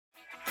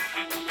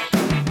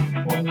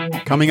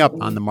Coming up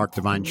on the Mark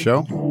Divine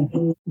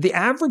Show. The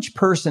average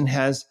person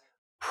has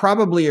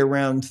probably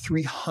around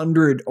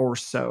 300 or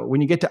so. When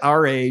you get to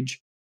our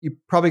age, you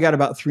probably got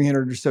about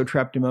 300 or so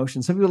trapped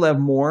emotions. Some people have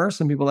more,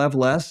 some people have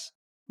less.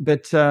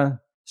 But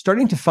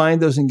starting to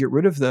find those and get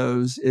rid of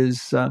those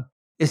is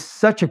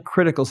such a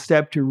critical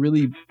step to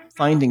really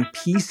finding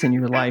peace in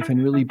your life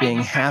and really being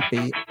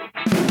happy.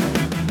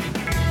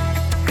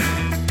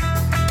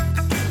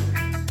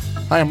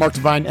 Hi, I'm Mark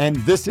Divine, and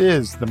this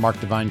is the Mark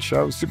Divine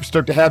Show. Super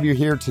stoked to have you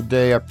here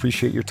today. I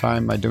appreciate your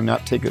time. I do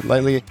not take it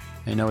lightly.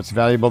 I know it's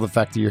valuable. The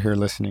fact that you're here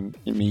listening,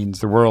 it means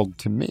the world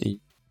to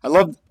me. I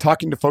love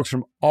talking to folks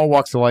from all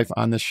walks of life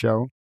on this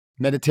show.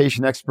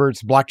 Meditation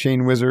experts,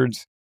 blockchain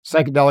wizards,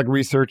 psychedelic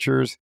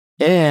researchers,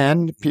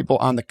 and people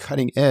on the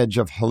cutting edge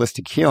of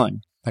holistic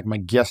healing. Like my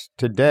guest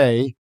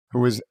today,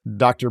 who is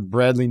Dr.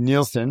 Bradley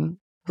Nielsen,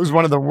 who's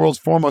one of the world's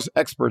foremost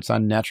experts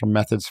on natural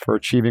methods for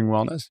achieving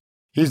wellness.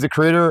 He's the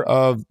creator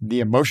of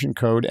the Emotion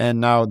Code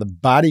and now the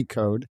Body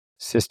Code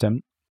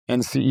system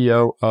and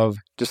CEO of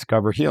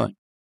Discover Healing,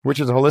 which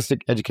is a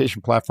holistic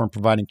education platform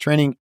providing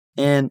training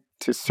and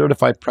to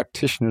certified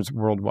practitioners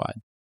worldwide.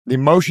 The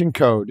Emotion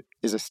Code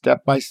is a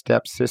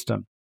step-by-step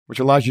system which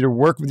allows you to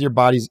work with your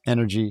body's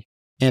energy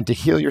and to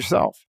heal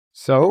yourself.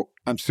 So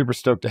I'm super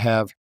stoked to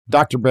have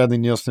Dr. Bradley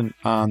Nielsen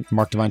on the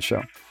Mark Divine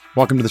Show.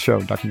 Welcome to the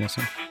show, Dr.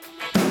 Nielsen.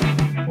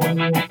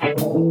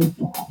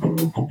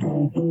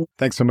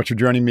 Thanks so much for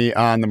joining me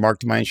on the Mark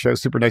Divine Show.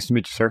 Super nice to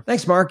meet you, sir.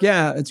 Thanks, Mark.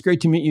 Yeah, it's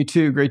great to meet you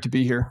too. Great to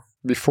be here.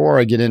 Before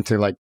I get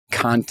into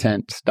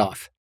content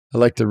stuff, I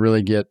like to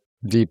really get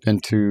deep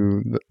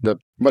into the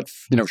what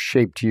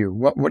shaped you.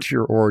 What's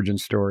your origin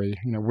story?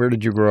 Where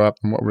did you grow up,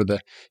 and what were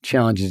the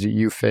challenges that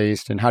you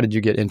faced, and how did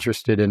you get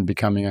interested in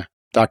becoming a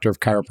doctor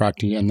of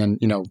chiropractic, and then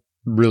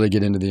really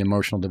get into the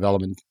emotional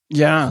development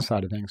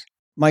side of things?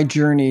 My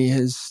journey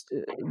has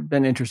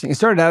been interesting. It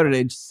started out at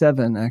age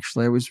 7,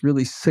 actually. I was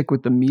really sick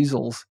with the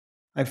measles.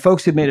 My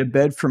folks had made a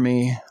bed for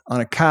me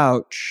on a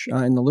couch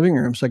in the living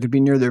room so I could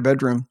be near their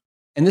bedroom.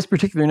 And this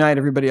particular night,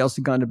 everybody else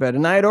had gone to bed.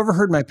 And I had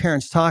overheard my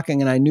parents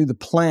talking, and I knew the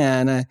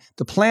plan.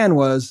 The plan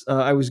was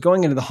I was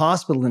going into the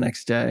hospital the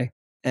next day,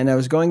 and I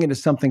was going into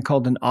something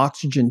called an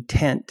oxygen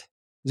tent.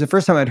 It was the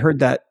first time I'd heard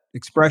that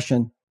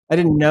expression. I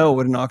didn't know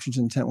what an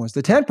oxygen tent was.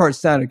 The tent part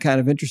sounded kind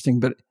of interesting,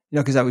 but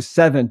because I was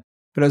 7.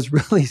 But I was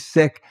really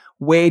sick,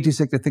 way too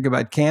sick to think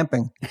about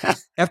camping.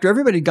 After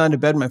everybody had gone to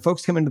bed, my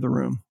folks came into the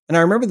room. And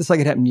I remember this like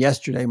it happened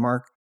yesterday,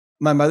 Mark.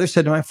 My mother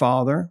said to my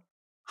father,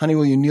 "Honey,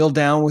 will you kneel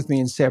down with me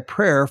and say a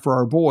prayer for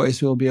our boy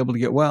so he'll be able to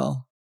get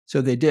well?"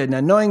 So they did. Now,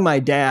 knowing my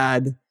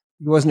dad,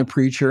 he wasn't a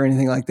preacher or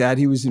anything like that.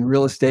 He was in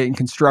real estate and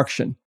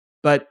construction.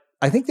 But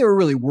I think they were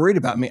really worried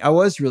about me. I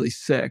was really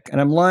sick.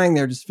 And I'm lying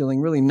there just feeling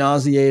really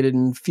nauseated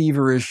and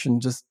feverish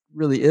and just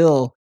really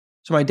ill.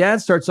 So my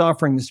dad starts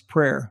offering this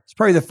prayer. It's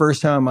probably the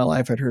first time in my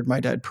life I'd heard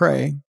my dad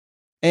pray.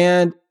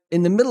 And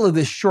in the middle of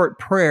this short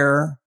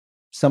prayer,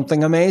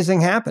 something amazing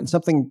happened.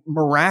 Something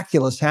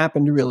miraculous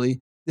happened,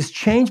 really. This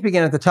change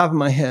began at the top of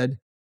my head,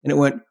 and it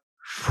went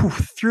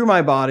through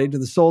my body to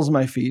the soles of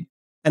my feet.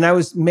 And I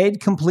was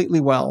made completely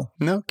well.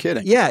 No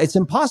kidding. Yeah, it's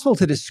impossible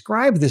to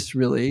describe this,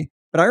 really.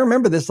 But I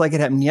remember this like it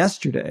happened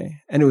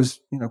yesterday. And it was,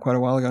 quite a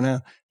while ago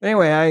now. But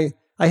anyway,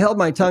 I held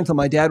my tongue till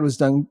my dad was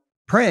done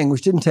praying,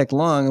 which didn't take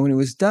long. And when he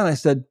was done, I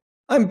said,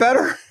 "I'm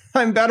better.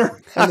 I'm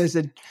better." And they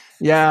said,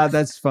 "Yeah,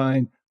 that's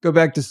fine. Go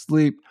back to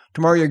sleep.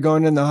 Tomorrow you're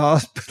going in the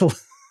hospital."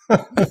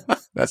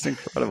 That's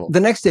incredible. The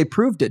next day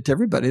proved it to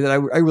everybody that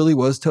I really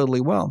was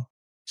totally well.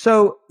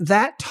 So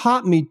that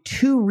taught me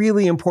 2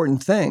 really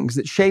important things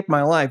that shaped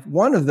my life.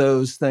 One of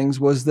those things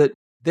was that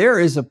there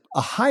is a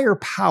higher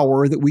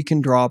power that we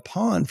can draw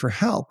upon for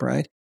help,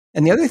 right?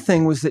 And the other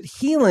thing was that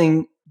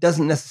healing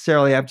doesn't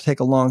necessarily have to take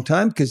a long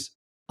time, because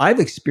I've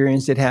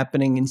experienced it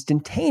happening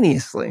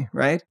instantaneously,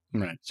 right?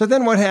 Right. So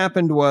then what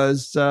happened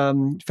was,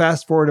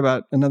 fast forward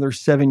about another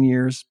 7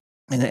 years,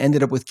 and I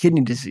ended up with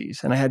kidney disease.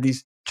 And I had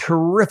these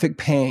terrific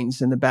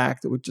pains in the back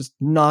that would just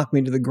knock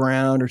me to the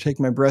ground or take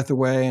my breath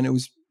away. And it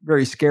was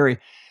very scary.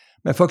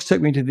 My folks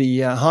took me to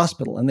the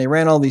hospital, and they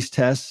ran all these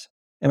tests.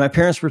 And my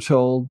parents were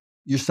told,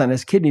 "Your son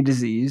has kidney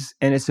disease,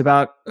 and it's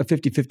about a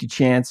 50-50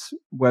 chance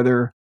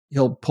whether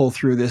he'll pull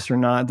through this or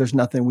not. There's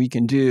nothing we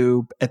can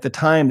do." At the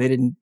time, they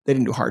didn't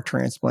do heart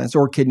transplants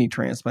or kidney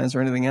transplants or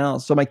anything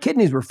else. So my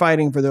kidneys were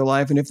fighting for their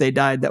life. And if they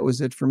died, that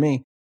was it for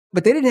me.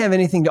 But they didn't have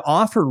anything to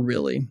offer,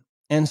 really.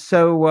 And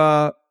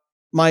so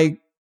my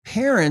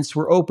parents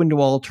were open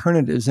to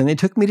alternatives. And they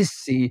took me to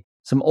see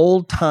some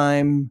old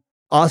time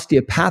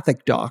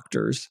osteopathic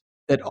doctors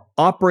that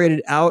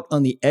operated out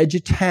on the edge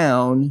of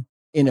town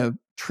in a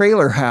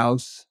trailer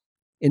house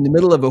in the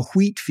middle of a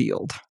wheat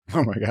field.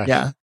 Oh my gosh.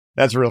 Yeah.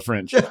 That's real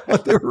fringe.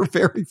 They were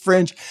very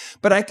fringe.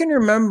 But I can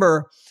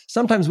remember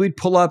sometimes we'd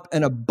pull up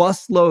and a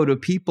busload of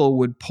people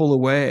would pull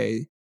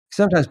away.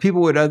 Sometimes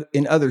people would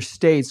in other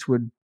states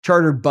would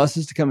charter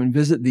buses to come and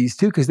visit these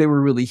too, because they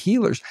were really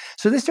healers.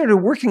 So they started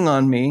working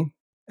on me,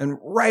 and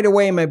right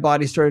away my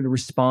body started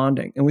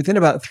responding. And within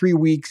about 3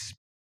 weeks,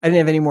 I didn't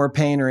have any more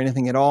pain or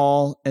anything at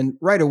all. And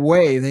right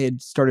away they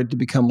had started to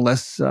become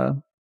less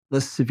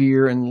less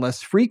severe and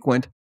less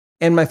frequent.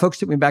 And my folks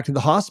took me back to the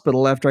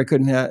hospital after I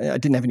didn't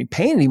have any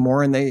pain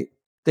anymore. And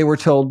they were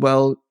told,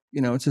 well,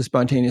 it's a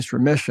spontaneous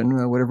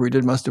remission. Whatever we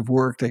did must have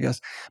worked, I guess.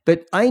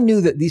 But I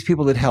knew that these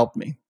people had helped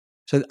me.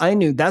 So I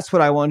knew that's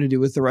what I wanted to do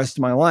with the rest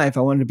of my life.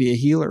 I wanted to be a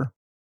healer.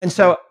 And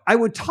so I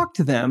would talk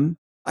to them.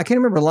 I can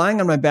remember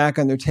lying on my back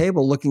on their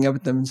table, looking up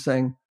at them and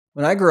saying,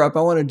 when I grow up,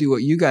 I want to do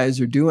what you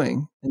guys are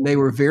doing. And they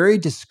were very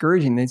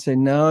discouraging. They'd say,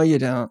 no, you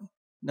don't.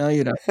 No,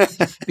 you don't.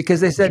 Because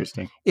they said,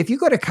 if you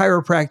go to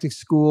chiropractic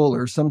school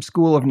or some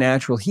school of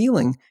natural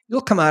healing,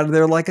 you'll come out of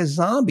there like a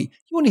zombie.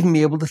 You won't even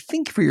be able to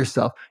think for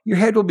yourself. Your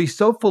head will be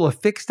so full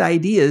of fixed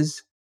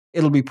ideas,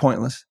 it'll be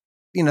pointless.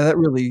 That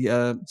really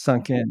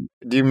sunk in.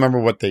 Do you remember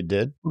what they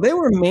did? They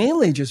were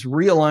mainly just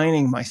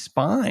realigning my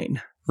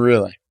spine.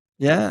 Really?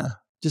 Yeah.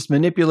 Just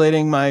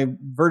manipulating my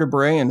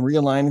vertebrae and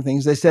realigning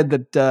things. They said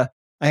that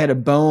I had a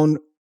bone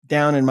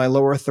down in my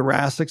lower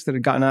thoracics that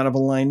had gotten out of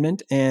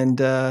alignment. And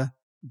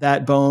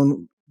that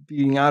bone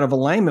being out of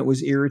alignment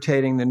was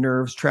irritating the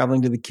nerves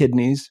traveling to the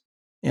kidneys.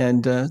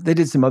 And they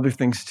did some other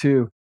things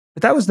too.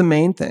 But that was the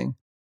main thing.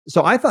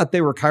 So I thought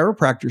they were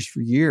chiropractors for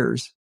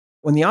years.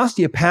 When the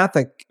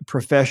osteopathic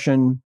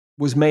profession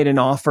was made an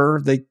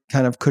offer, they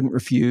kind of couldn't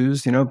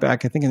refuse,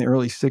 back, I think in the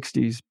early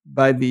 60s,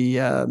 by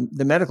the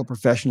medical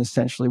profession,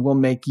 essentially, we'll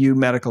make you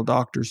medical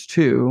doctors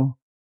too,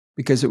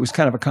 because it was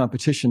kind of a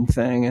competition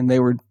thing and they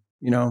were,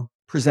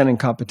 presenting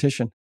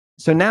competition.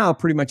 So now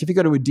pretty much if you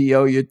go to a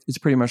DO, it's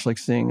pretty much like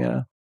seeing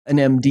an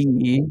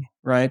MD,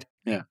 right?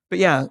 Yeah. But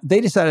yeah, they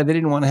decided they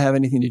didn't want to have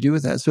anything to do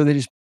with that. So they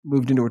just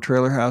moved into a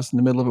trailer house in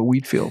the middle of a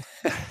wheat field.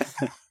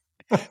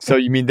 So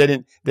you mean they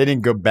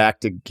didn't go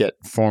back to get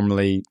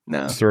formally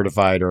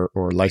certified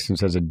or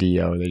licensed as a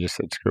DO? They just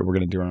said, screw it, we're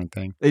going to do our own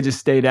thing. They just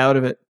stayed out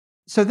of it.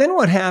 So then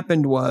what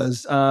happened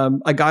was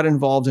I got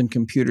involved in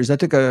computers. I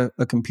took a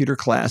computer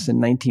class in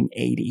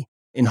 1980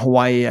 in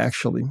Hawaii,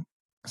 actually.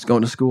 I was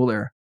going to school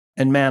there.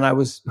 And man, I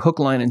was hook,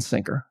 line, and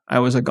sinker. I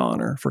was a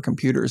goner for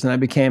computers. And I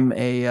became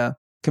a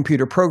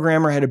computer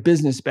programmer. I had a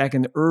business back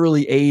in the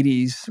early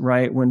 80s,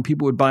 right? When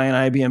people would buy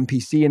an IBM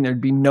PC and there'd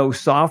be no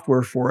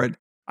software for it.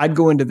 I'd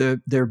go into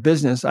their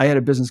business. I had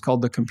a business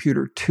called the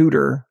Computer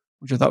Tutor,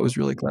 which I thought was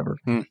really clever.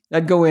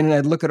 I'd go in and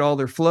I'd look at all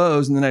their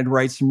flows and then I'd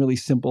write some really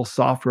simple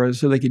software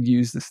so they could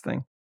use this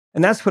thing.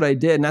 And that's what I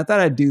did. And I thought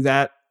I'd do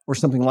that or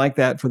something like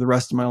that for the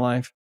rest of my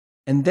life.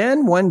 And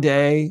then one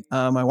day,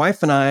 my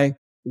wife and I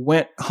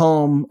went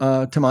home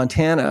to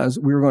Montana as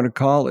we were going to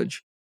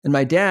college. And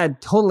my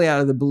dad, totally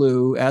out of the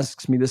blue,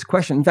 asks me this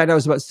question. In fact, I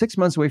was about 6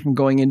 months away from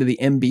going into the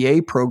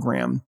MBA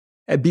program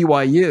at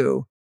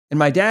BYU. And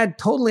my dad,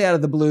 totally out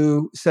of the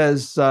blue,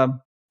 says,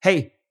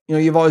 hey,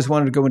 you've always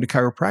wanted to go into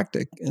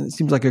chiropractic, and it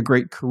seems like a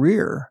great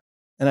career.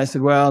 And I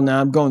said, well, no,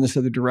 I'm going this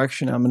other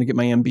direction. I'm going to get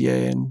my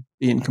MBA and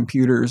be in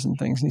computers and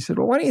things. And he said,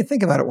 well, why don't you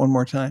think about it one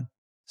more time?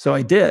 So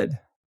I did.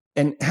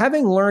 And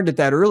having learned at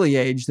that early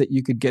age that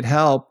you could get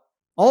help,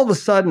 all of a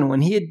sudden,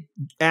 when he had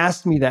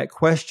asked me that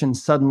question,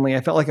 suddenly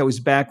I felt like I was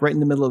back right in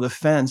the middle of the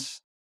fence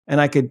and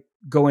I could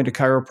go into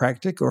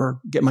chiropractic or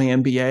get my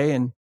MBA.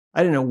 And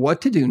I didn't know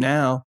what to do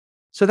now.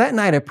 So that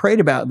night I prayed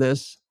about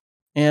this.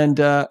 And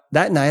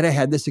that night I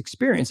had this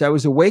experience. I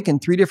was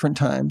awakened 3 different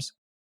times.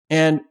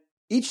 And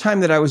each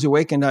time that I was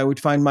awakened, I would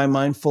find my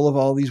mind full of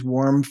all these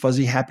warm,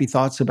 fuzzy, happy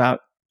thoughts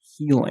about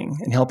healing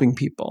and helping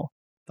people,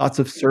 thoughts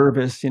of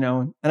service,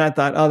 And I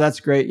thought, oh, that's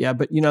great. Yeah.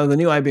 But, the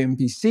new IBM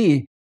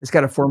PC, it's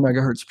got a 4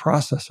 megahertz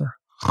processor.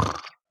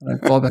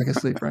 And I fall back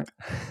asleep, right?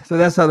 So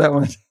that's how that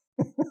went.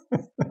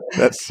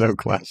 That's so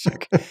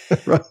classic.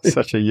 Right.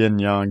 Such a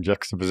yin-yang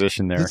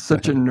juxtaposition there. It's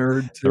such a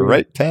nerd. The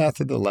right path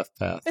or the left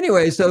path.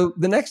 Anyway, so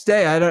the next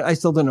day, I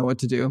still don't know what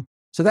to do.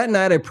 So that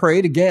night I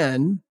prayed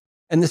again.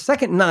 And the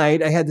second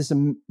night, I had this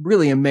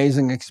really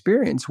amazing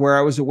experience where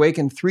I was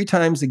awakened 3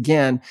 times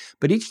again.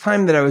 But each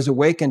time that I was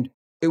awakened,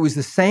 it was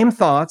the same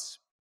thoughts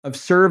of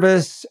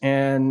service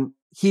and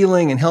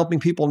healing and helping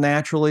people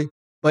naturally.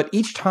 But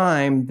each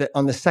time that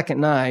on the second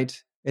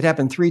night, it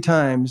happened 3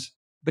 times,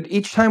 but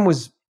each time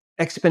was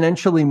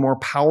exponentially more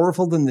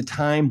powerful than the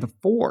time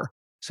before.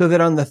 So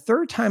that on the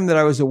third time that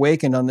I was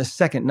awakened on the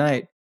second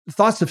night, the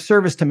thoughts of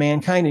service to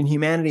mankind and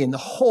humanity and the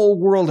whole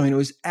world, it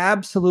was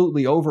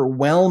absolutely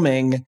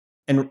overwhelming.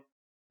 And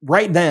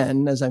right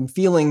then, as I'm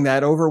feeling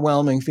that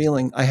overwhelming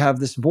feeling, I have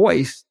this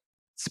voice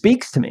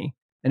speaks to me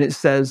and it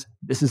says,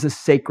 this is a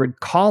sacred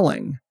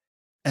calling.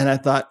 And I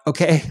thought,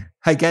 okay,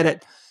 I get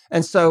it.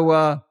 And so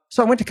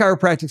I went to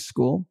chiropractic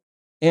school,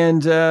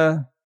 and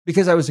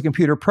because I was a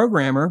computer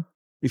programmer,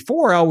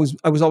 before I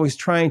was always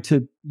trying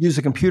to use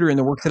a computer in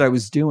the work that I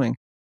was doing.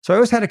 So I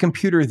always had a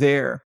computer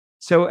there.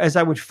 So as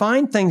I would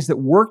find things that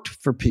worked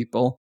for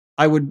people,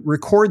 I would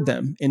record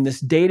them in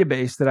this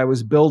database that I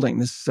was building,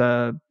 this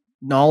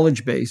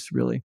knowledge base,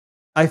 really.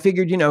 I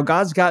figured,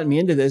 God's gotten me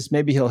into this.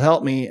 Maybe he'll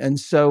help me. And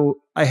so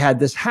I had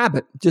this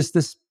habit, just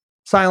this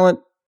silent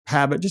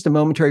habit, just a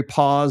momentary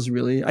pause,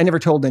 really. I never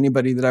told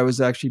anybody that I was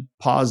actually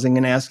pausing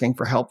and asking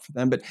for help for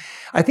them. But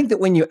I think that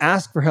when you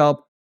ask for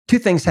help, 2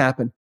 things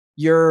happen.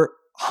 You're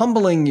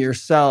humbling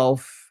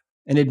yourself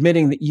and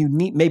admitting that you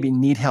maybe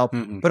need help,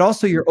 Mm-hmm. but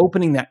also you're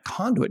opening that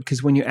conduit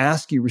because when you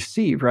ask, you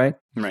receive, right?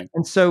 Right.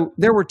 And so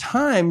there were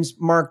times,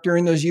 Mark,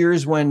 during those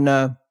years when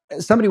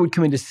somebody would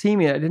come in to see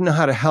me. I didn't know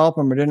how to help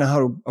them or didn't know how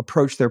to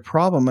approach their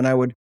problem. And I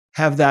would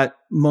have that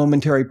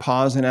momentary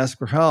pause and ask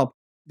for help.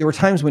 There were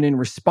times when in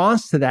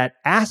response to that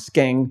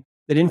asking,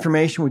 that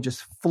information would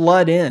just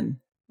flood in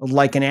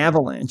like an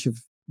avalanche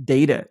of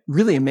data.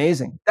 Really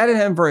amazing. That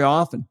didn't happen very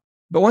often,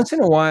 but once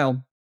in a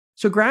while.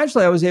 So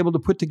gradually I was able to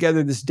put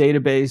together this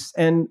database.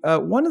 And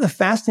one of the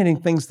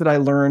fascinating things that I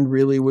learned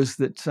really was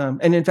that,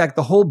 and in fact,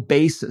 the whole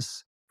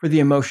basis for the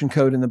emotion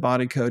code and the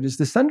body code is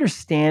this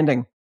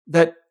understanding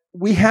that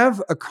we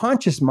have a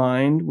conscious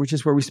mind, which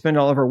is where we spend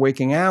all of our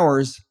waking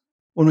hours.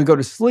 When we go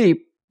to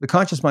sleep, the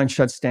conscious mind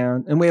shuts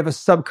down, and we have a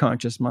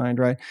subconscious mind,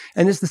 right?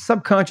 And it's the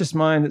subconscious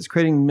mind that's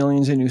creating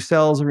millions of new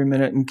cells every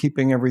minute and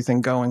keeping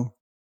everything going.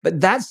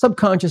 But that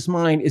subconscious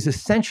mind is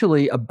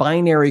essentially a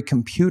binary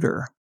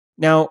computer.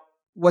 Now,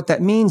 what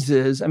that means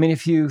is, I mean,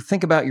 if you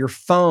think about your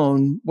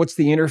phone, what's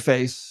the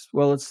interface?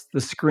 Well, it's the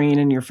screen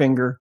in your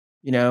finger,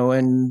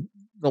 and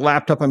the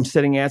laptop I'm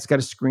sitting at, it's got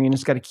a screen,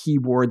 it's got a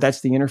keyboard,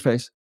 that's the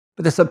interface.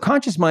 But the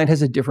subconscious mind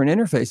has a different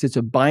interface. It's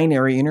a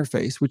binary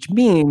interface, which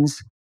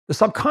means the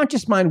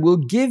subconscious mind will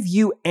give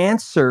you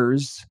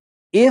answers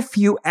if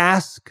you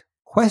ask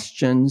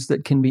questions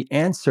that can be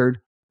answered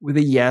with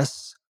a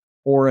yes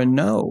or a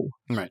no.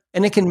 Right.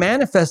 And it can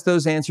manifest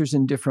those answers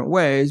in different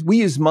ways. We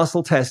use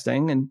muscle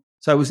testing. And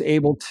so I was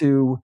able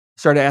to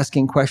start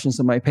asking questions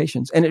of my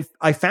patients. And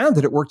I found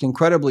that it worked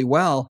incredibly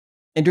well.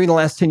 And during the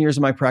last 10 years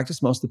of my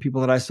practice, most of the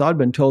people that I saw had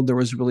been told there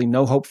was really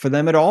no hope for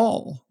them at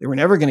all. They were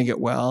never going to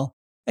get well.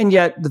 And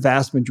yet the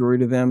vast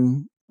majority of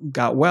them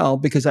got well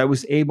because I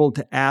was able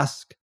to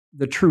ask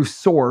the true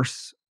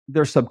source,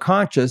 their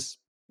subconscious,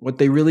 what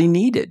they really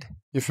needed.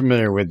 You're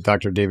familiar with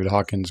Dr. David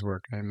Hawkins'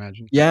 work, I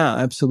imagine. Yeah,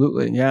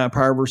 absolutely. Yeah,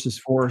 Power versus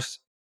Force.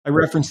 I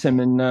referenced him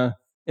in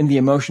the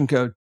Emotion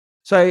Code.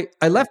 So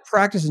I left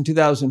practice in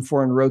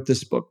 2004 and wrote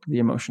this book, The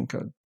Emotion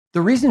Code.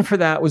 The reason for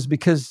that was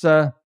because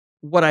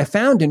what I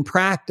found in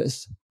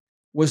practice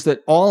was that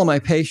all of my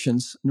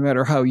patients, no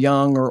matter how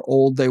young or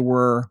old they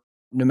were,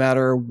 no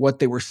matter what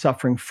they were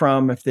suffering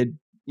from, if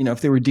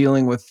they were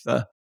dealing with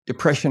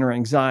depression or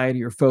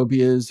anxiety or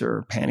phobias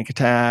or panic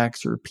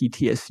attacks or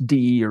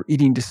PTSD or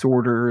eating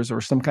disorders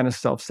or some kind of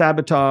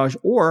self-sabotage,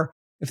 or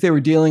if they were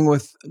dealing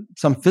with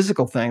some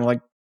physical thing like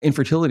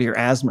infertility or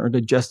asthma or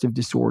digestive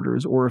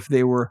disorders, or if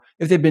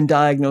they've been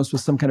diagnosed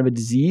with some kind of a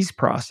disease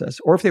process,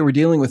 or if they were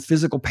dealing with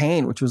physical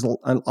pain, which was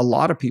a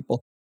lot of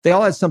people, they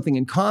all had something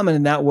in common,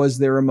 and that was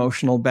their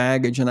emotional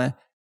baggage. And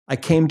I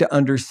came to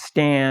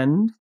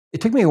understand,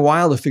 it took me a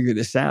while to figure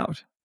this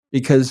out,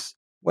 because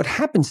what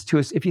happens to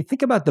us, if you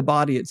think about the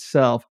body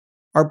itself,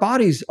 our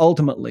bodies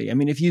ultimately, I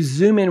mean, if you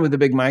zoom in with a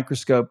big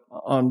microscope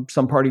on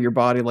some part of your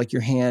body, like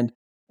your hand,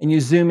 and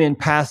you zoom in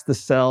past the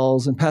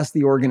cells and past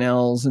the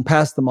organelles and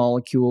past the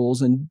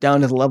molecules and down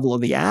to the level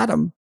of the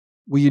atom,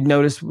 well, you'd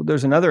notice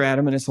there's another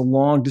atom and it's a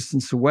long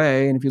distance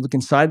away. And if you look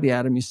inside the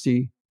atom, you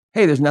see,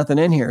 hey, there's nothing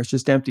in here. It's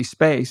just empty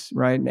space,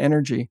 right? And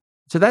energy.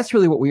 So that's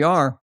really what we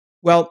are.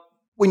 Well,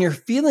 when you're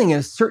feeling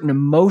a certain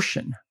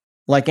emotion,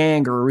 like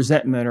anger or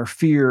resentment or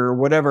fear or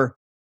whatever,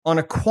 on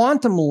a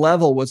quantum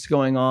level, what's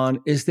going on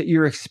is that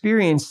you're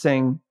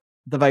experiencing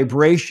the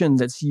vibration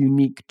that's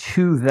unique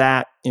to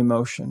that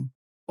emotion.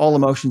 All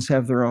emotions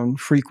have their own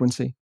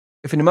frequency.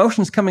 If an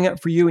emotion's coming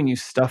up for you and you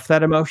stuff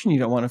that emotion, you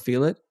don't want to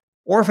feel it.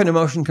 Or if an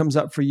emotion comes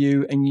up for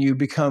you and you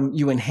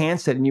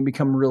enhance it and you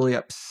become really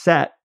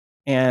upset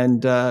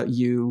and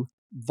you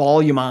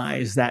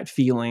volumize that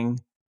feeling,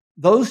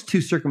 those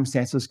two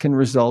circumstances can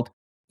result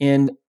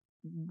in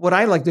what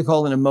I like to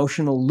call an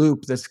emotional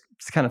loop that's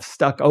kind of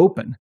stuck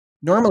open.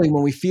 Normally,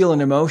 when we feel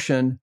an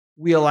emotion,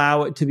 we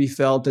allow it to be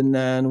felt and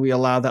then we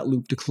allow that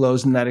loop to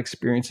close and that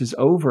experience is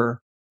over.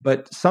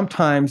 But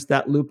sometimes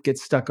that loop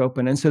gets stuck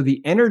open. And so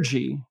the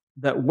energy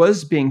that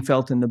was being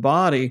felt in the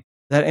body,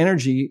 that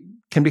energy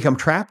can become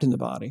trapped in the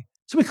body.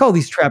 So we call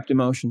these trapped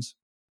emotions.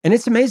 And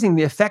it's amazing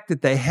the effect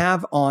that they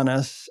have on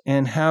us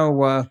and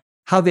how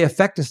they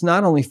affect us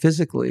not only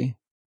physically,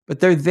 but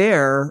they're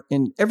there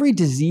in every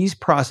disease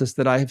process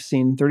that I have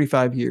seen in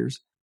 35 years.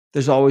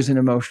 There's always an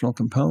emotional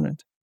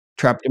component,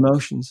 trapped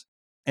emotions.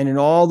 And in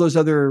all those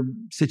other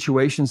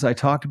situations I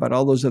talked about,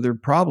 all those other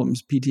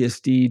problems,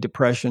 PTSD,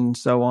 depression,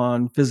 so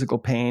on, physical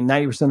pain,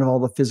 90% of all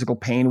the physical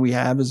pain we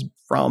have is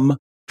from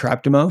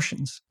trapped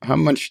emotions. How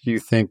much do you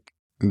think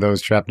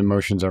those trapped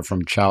emotions are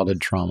from childhood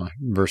trauma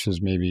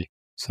versus maybe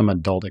some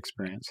adult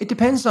experience? It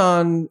depends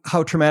on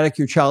how traumatic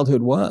your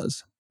childhood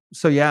was.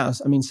 So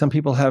yes, I mean, some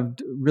people have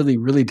really,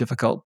 really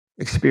difficult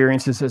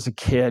experiences as a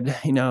kid,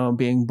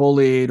 being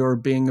bullied or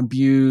being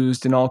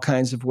abused in all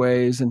kinds of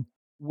ways. And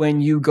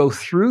when you go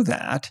through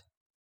that,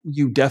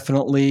 you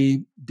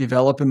definitely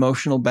develop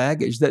emotional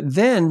baggage that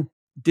then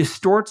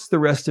distorts the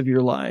rest of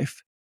your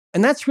life.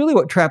 And that's really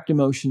what trapped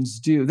emotions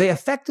do. They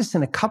affect us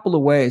in a couple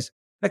of ways.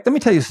 In fact, let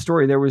me tell you a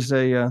story. There was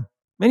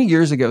many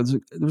years ago, there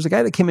was a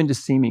guy that came in to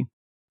see me.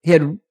 He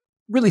had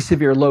really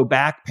severe low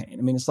back pain.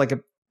 I mean, it's like a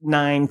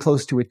 9,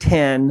 close to a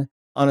 10.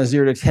 on a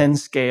 0 to 10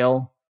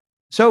 scale.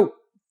 So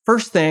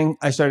first thing,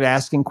 I started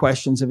asking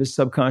questions of his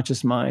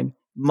subconscious mind,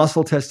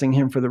 muscle testing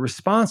him for the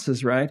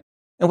responses, right?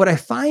 And what I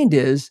find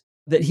is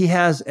that he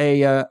has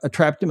a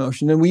trapped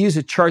emotion. And we use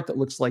a chart that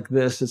looks like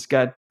this. It's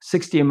got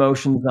 60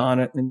 emotions on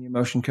it in the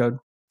emotion code.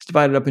 It's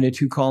divided up into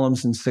 2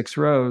 columns and 6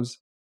 rows.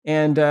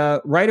 And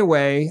right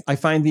away, I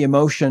find the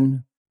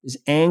emotion is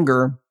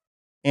anger.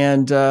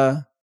 And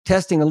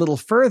testing a little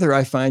further,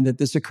 I find that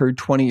this occurred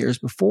 20 years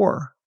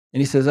before.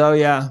 And he says, oh,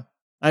 yeah,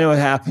 I know what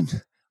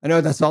happened. I know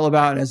what that's all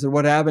about. And I said,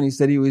 what happened? He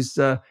said it was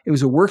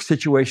a work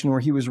situation where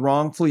he was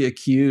wrongfully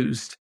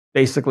accused,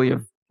 basically,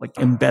 of like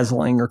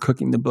embezzling or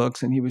cooking the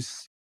books. And he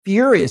was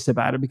furious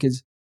about it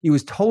because he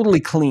was totally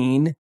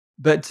clean,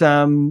 but he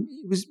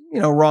was,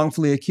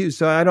 wrongfully accused.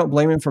 So I don't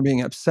blame him for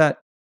being upset.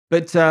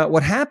 But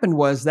what happened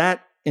was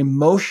that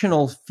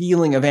emotional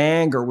feeling of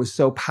anger was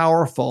so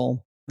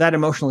powerful, that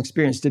emotional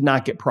experience did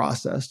not get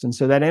processed. And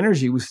so that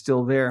energy was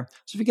still there.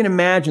 So if you can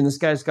imagine, this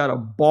guy's got a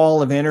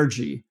ball of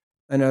energy,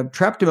 and a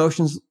trapped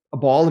emotion's a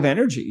ball of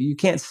energy. You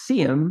can't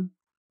see them,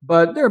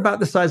 but they're about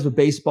the size of a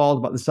baseball,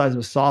 about the size of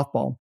a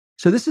softball.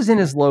 So this is in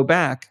his low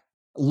back,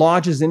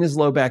 lodges in his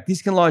low back.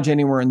 These can lodge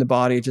anywhere in the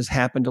body. It just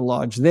happened to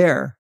lodge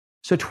there.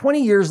 So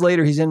 20 years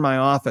later, he's in my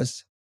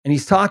office and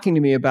he's talking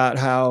to me about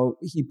how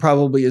he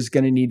probably is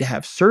going to need to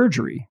have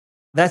surgery.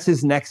 That's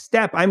his next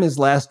step. I'm his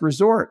last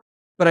resort.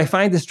 But I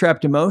find this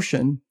trapped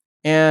emotion,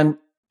 and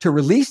to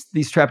release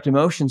these trapped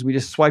emotions, we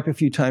just swipe a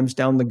few times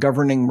down the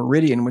governing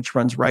meridian, which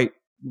runs right,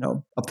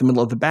 up the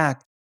middle of the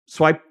back.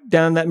 Swipe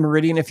down that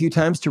meridian a few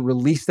times to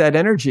release that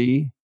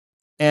energy.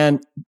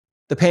 And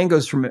the pain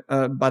goes from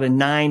about a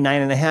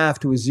 9.5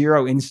 to a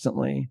 0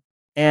 instantly.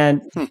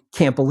 And he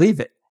can't believe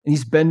it. And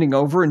he's bending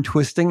over and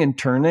twisting and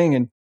turning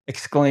and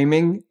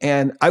exclaiming.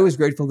 And I was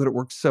grateful that it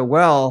worked so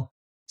well.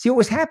 See, what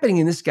was happening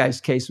in this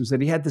guy's case was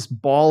that he had this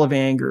ball of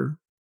anger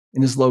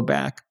in his low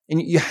back.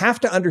 And you have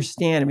to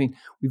understand,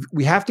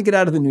 we have to get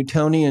out of the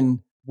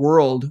Newtonian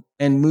world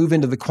and move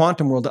into the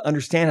quantum world to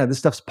understand how this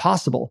stuff's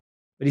possible.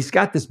 But he's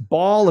got this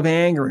ball of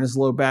anger in his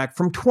low back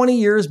from 20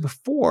 years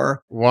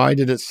before. Why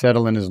did it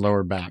settle in his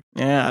lower back?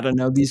 Yeah, I don't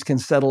know. These can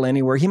settle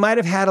anywhere. He might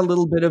have had a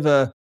little bit of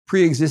a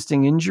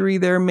pre-existing injury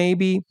there,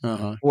 maybe.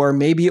 Or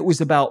maybe it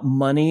was about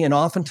money. And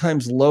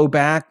oftentimes low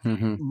back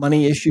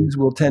money issues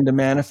will tend to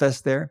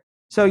manifest there.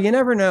 So you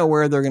never know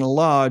where they're going to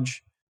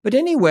lodge. But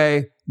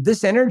anyway,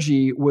 this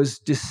energy was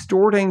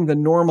distorting the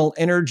normal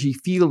energy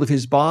field of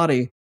his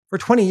body for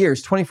 20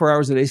 years, 24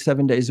 hours a day,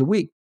 7 days a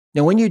week.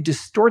 Now, when you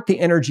distort the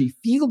energy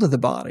field of the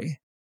body,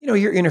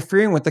 you're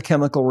interfering with the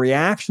chemical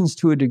reactions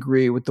to a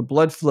degree, with the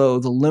blood flow,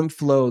 the lymph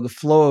flow, the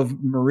flow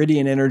of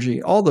meridian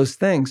energy, all those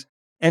things.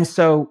 And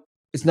so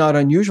it's not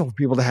unusual for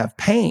people to have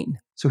pain.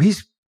 So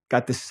he's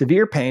got this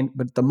severe pain,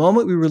 but the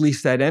moment we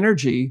release that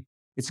energy,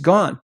 it's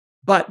gone.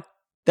 But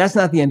that's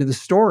not the end of the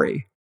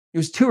story. It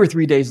was 2 or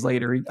 3 days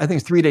later. I think it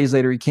was 3 days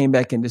later, he came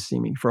back in to see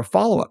me for a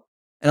follow-up.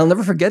 And I'll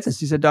never forget this.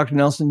 He said, Dr.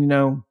 Nelson,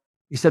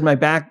 he said, my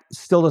back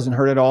still doesn't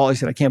hurt at all. He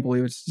said, I can't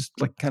believe it. It's just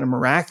like kind of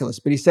miraculous.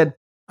 But he said,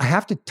 I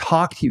have to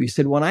talk to you. He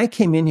said, when I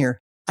came in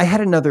here, I had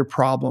another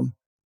problem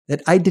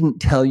that I didn't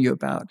tell you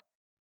about.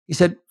 He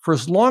said, for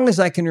as long as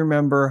I can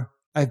remember,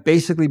 I've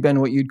basically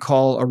been what you'd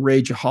call a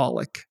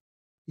rageaholic.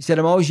 He said,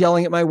 I'm always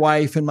yelling at my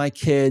wife and my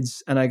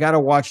kids, and I got to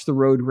watch the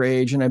road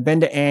rage. And I've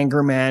been to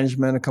anger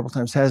management a couple of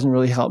times. Hasn't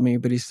really helped me.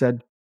 But he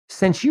said,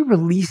 since you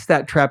released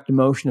that trapped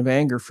emotion of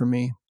anger from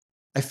me,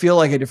 I feel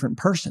like a different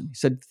person. He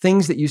said,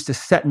 things that used to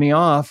set me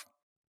off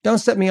don't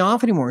set me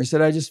off anymore. He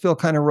said, I just feel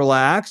kind of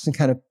relaxed and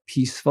kind of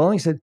peaceful. And he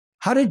said,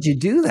 how did you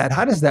do that?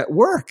 How does that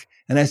work?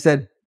 And I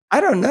said, I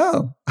don't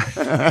know.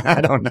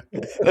 I don't know.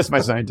 That's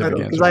my scientific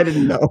answer. Because I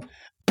didn't know.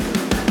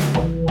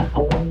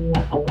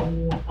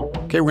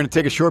 Okay, we're going to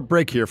take a short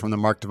break here from the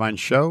Mark Divine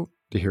Show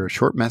to hear a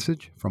short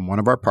message from one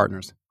of our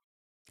partners.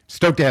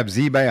 Stoked to have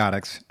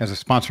ZBiotics as a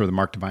sponsor of the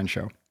Mark Divine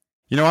Show.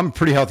 I'm a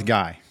pretty healthy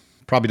guy.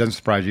 Probably doesn't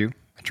surprise you.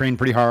 I train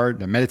pretty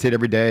hard. I meditate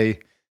every day.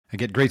 I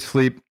get great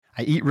sleep.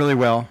 I eat really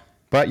well.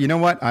 But you know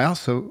what? I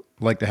also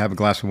like to have a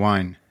glass of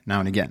wine now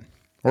and again,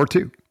 or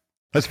two.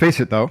 Let's face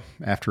it, though,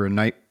 after a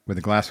night with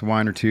a glass of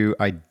wine or two,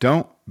 I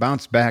don't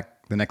bounce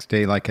back the next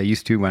day like I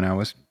used to when I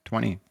was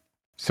 20.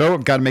 So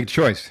I've got to make a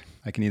choice.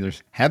 I can either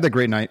have the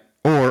great night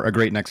or a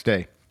great next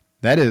day.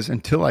 That is,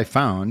 until I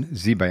found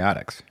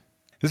ZBiotics.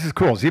 This is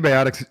cool.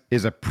 ZBiotics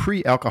is a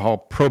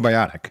pre-alcohol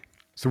probiotic.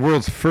 It's the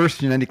world's first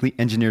genetically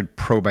engineered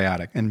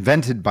probiotic,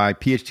 invented by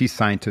PhD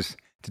scientists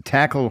to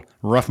tackle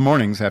rough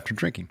mornings after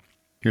drinking.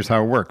 Here's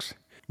how it works.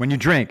 When you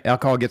drink,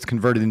 alcohol gets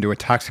converted into a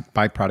toxic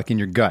byproduct in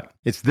your gut.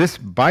 It's this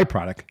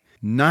byproduct,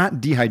 not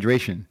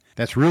dehydration,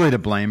 that's really to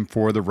blame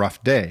for the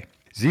rough day.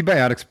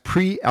 ZBiotics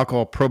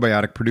pre-alcohol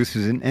probiotic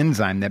produces an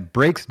enzyme that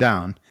breaks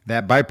down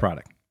that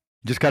byproduct.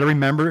 You just got to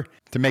remember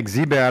to make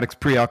ZBiotics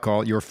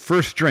pre-alcohol your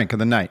first drink of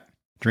the night.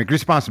 Drink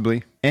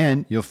responsibly,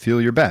 and you'll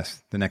feel your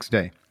best the next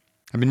day.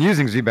 I've been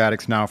using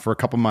ZBiotics now for a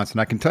couple months,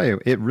 and I can tell you,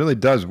 it really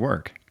does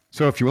work.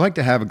 So if you like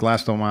to have a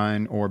glass of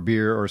wine or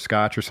beer or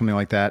scotch or something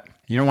like that,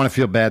 you don't want to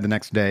feel bad the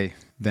next day,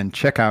 then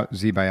check out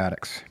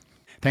ZBiotics.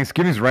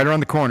 Thanksgiving's right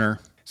around the corner,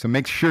 So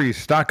make sure you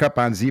stock up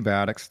on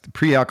ZBiotics, the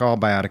pre-alcohol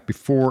biotic,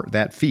 before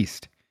that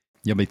feast.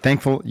 You'll be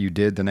thankful you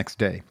did the next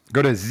day.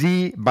 Go to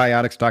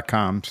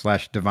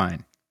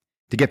zbiotics.com/divine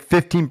to get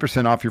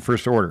 15% off your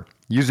first order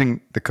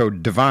using the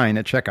code DIVINE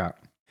at checkout.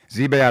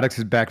 ZBiotics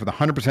is backed with a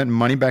 100%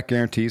 money-back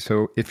guarantee,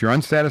 so if you're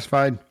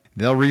unsatisfied,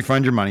 they'll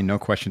refund your money, no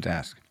questions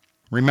asked.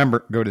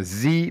 Remember, go to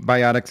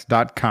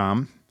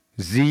zbiotics.com,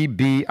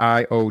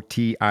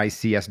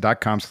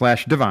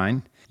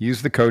 zbiotics.com/divine.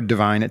 Use the code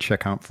DIVINE at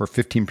checkout for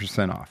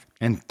 15% off.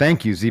 And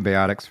thank you,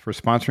 ZBiotics, for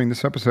sponsoring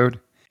this episode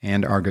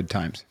and our good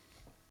times.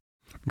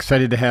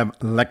 Excited to have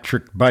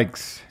Electric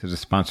Bikes as a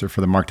sponsor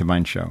for the Mark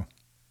Divine Show.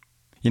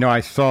 You know, I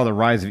saw the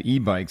rise of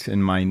e-bikes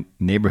in my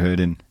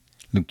neighborhood in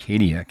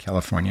Leucadia,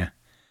 California.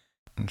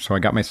 And so I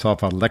got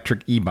myself an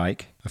electric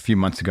e-bike a few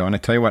months ago. And I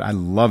tell you what, I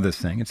love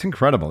this thing. It's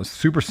incredible. It's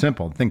super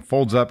simple. The thing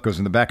folds up, goes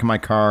in the back of my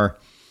car.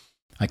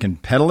 I can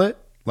pedal it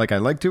like I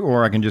like to,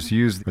 or I can just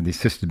use the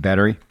assisted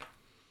battery.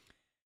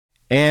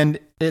 And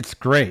it's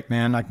great,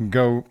 man. I can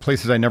go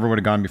places I never would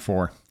have gone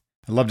before.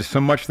 I loved it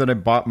so much that I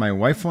bought my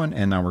wife one,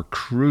 and now we're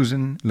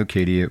cruising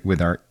Leucadia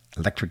with our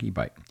electric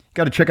e-bike.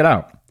 Got to check it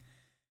out.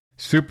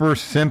 Super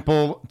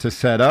simple to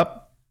set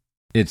up.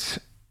 It's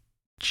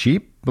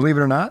cheap, believe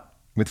it or not,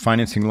 with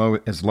financing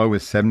as low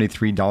as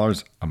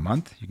 $73 a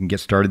month. You can get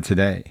started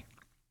today.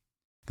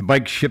 The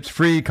bike ships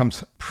free,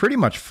 comes pretty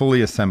much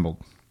fully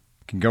assembled.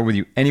 Can go with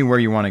you anywhere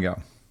you want to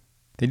go.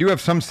 They do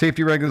have some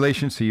safety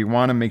regulations, so you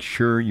want to make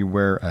sure you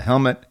wear a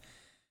helmet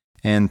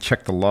and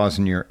check the laws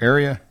in your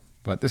area.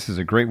 But this is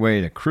a great way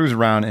to cruise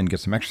around and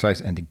get some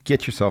exercise and to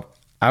get yourself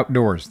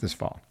outdoors this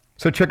fall.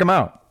 So check them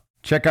out.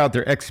 Check out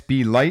their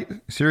XB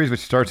Lite series,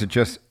 which starts at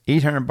just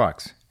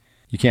 $800.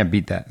 You can't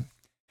beat that.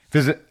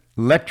 Visit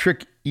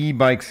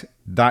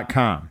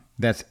electricebikes.com.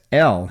 That's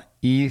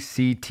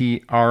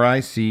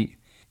LECTRIC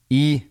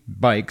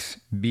ebikes,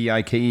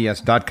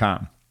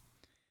 BIKES.com.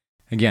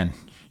 Again,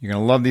 you're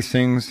going to love these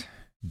things.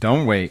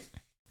 Don't wait.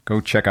 Go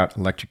check out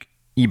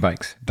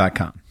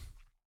electricebikes.com.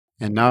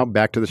 And now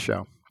back to the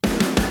show.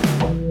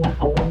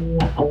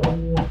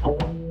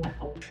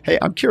 Hey,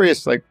 I'm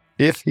curious, like,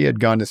 if he had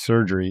gone to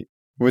surgery,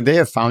 would they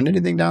have found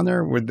anything down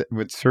there?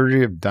 Would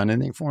surgery have done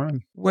anything for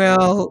him?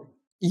 Well,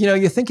 you know,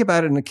 you think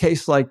about it in a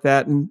case like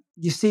that, and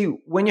you see,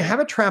 when you have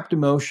a trapped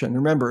emotion,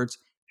 remember, if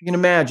you can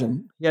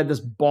imagine, he had this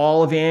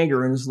ball of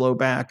anger in his low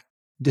back,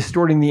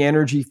 distorting the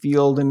energy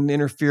field and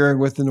interfering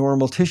with the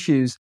normal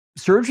tissues.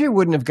 Surgery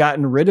wouldn't have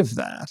gotten rid of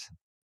that.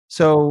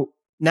 So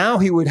now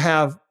he would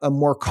have a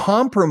more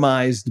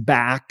compromised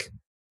back,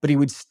 but he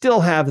would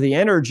still have the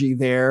energy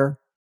there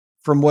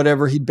from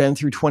whatever he'd been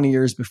through 20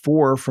 years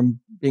before, from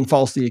being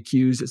falsely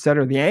accused, et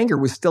cetera. The anger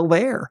was still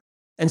there.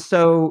 And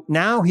so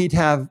now he'd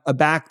have a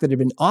back that had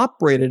been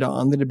operated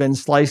on, that had been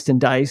sliced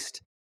and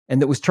diced,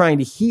 and that was trying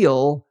to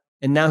heal.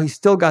 And now he's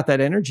still got that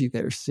energy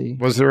there, see?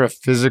 Was there a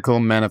physical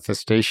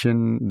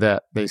manifestation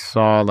that they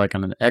saw, like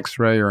on an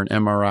X-ray or an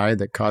MRI,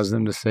 that caused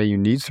them to say you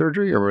need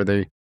surgery? Or were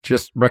they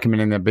just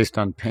recommending that based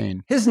on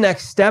pain? His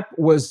next step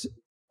was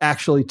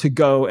actually to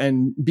go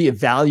and be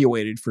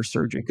evaluated for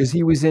surgery because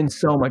he was in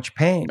so much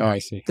pain. Oh, I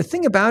see. The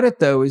thing about it,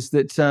 though, is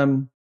that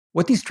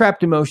what these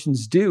trapped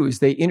emotions do is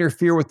they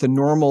interfere with the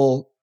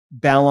normal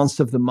balance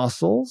of the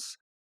muscles.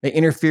 They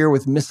interfere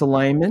with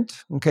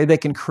misalignment. Okay, they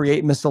can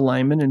create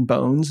misalignment in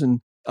bones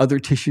and other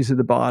tissues of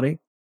the body.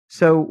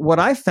 So what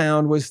I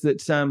found was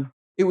that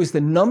it was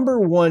the number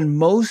one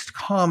most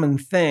common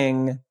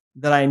thing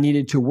that I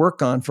needed to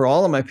work on for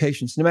all of my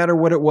patients, no matter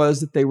what it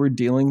was that they were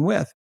dealing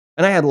with.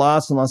 And I had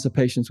lots and lots of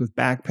patients with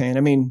back pain.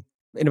 I mean,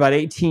 in about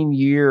 18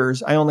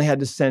 years, I only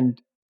had to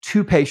send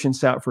 2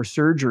 patients out for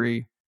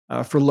surgery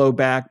for low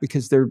back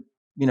because it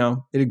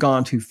had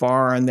gone too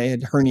far and they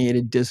had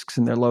herniated discs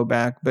in their low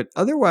back. But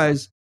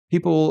otherwise,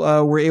 people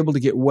were able to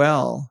get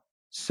well.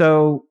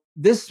 So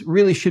this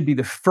really should be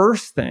the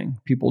first thing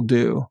people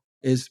do,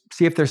 is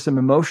see if there's some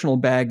emotional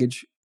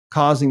baggage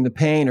causing the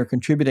pain or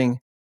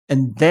contributing,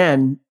 and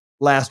then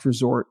last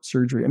resort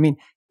surgery. I mean,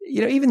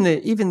 even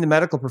the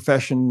medical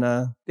profession,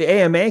 the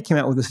AMA came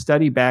out with a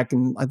study back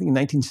in, I think, in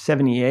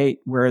 1978,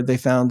 where they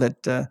found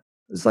that it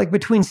was like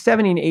between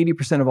 70 and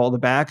 80% of all the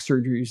back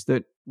surgeries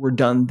that were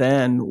done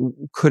then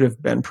could have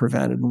been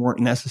prevented and weren't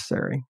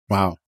necessary.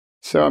 Wow.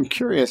 So I'm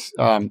curious,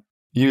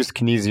 use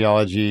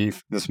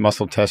kinesiology, this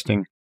muscle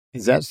testing.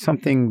 Is that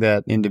something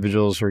that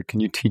individuals, or can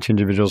you teach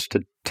individuals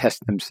to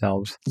test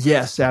themselves?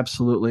 Yes,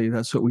 absolutely.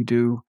 That's what we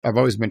do. I've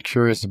always been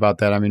curious about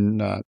that. I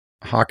mean,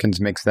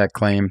 Hawkins makes that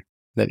claim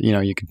that,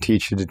 you can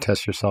teach you to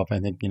test yourself. I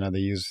think, they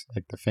use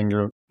like the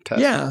finger test.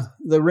 Yeah.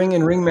 The ring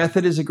and ring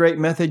method is a great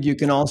method. You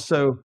can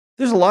also,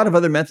 there's a lot of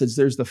other methods.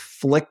 There's the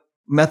flick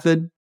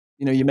method.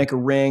 You make a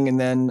ring and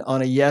then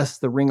on a yes,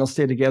 the ring will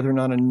stay together, and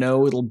on a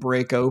no, it'll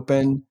break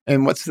open.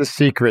 And what's the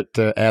secret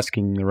to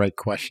asking the right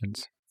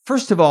questions?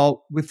 First of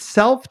all, with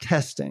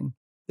self-testing,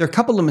 there are a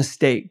couple of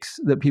mistakes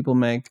that people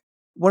make.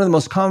 One of the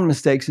most common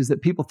mistakes is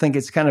that people think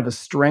it's kind of a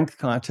strength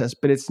contest,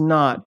 but it's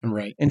not.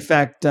 Right. In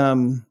fact,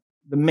 the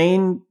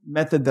main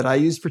method that I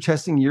used for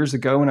testing years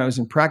ago when I was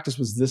in practice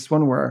was this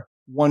one, where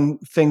one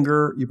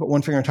finger, you put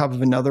one finger on top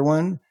of another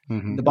one.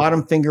 Mm-hmm. The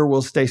bottom finger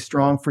will stay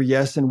strong for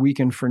yes and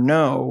weaken for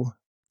no.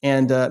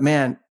 And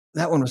man,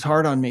 that one was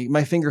hard on me.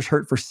 My fingers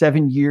hurt for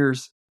 7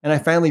 years. And I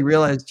finally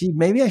realized, gee,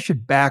 maybe I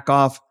should back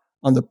off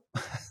on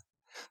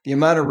the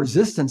amount of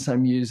resistance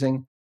I'm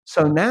using.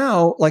 So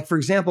now, like for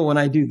example, when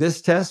I do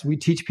this test, we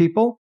teach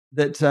people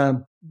that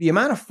the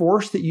amount of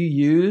force that you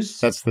use.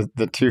 That's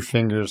the two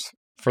fingers.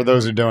 For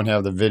those who don't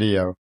have the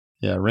video,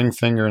 yeah, ring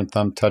finger and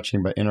thumb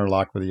touching, but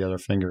interlock with the other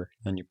finger,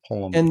 and you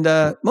pull them.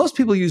 And most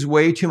people use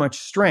way too much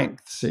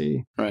strength,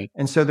 see? Right.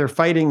 And so they're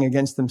fighting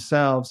against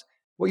themselves.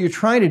 What you're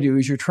trying to do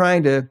is you're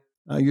trying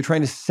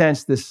to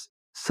sense this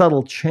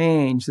subtle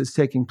change that's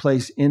taking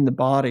place in the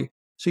body.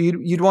 So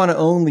you'd want to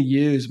only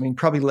use,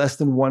 probably less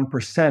than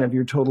 1% of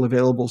your total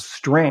available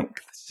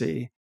strength,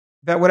 see?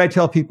 What I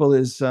tell people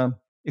is,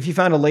 if you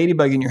found a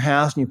ladybug in your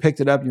house and you picked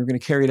it up and you're going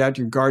to carry it out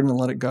to your garden and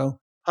let it go,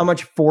 how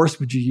much force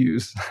would you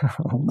use?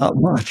 Not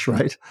much,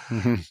 right?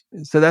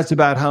 Mm-hmm. So that's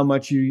about how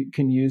much you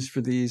can use for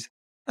these.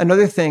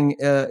 Another thing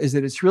is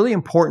that it's really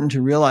important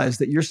to realize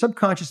that your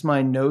subconscious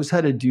mind knows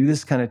how to do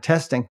this kind of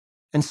testing.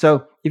 And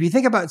so if you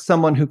think about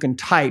someone who can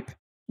type,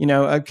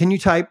 can you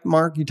type,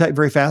 Mark? You type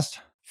very fast?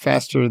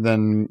 Faster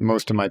than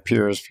most of my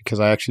peers because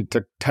I actually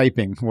took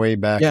typing way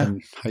back in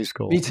high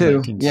school. Me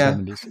too. In the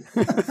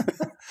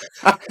 1970s.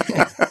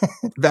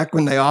 Back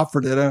when they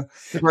offered it.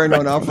 They probably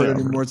don't offer it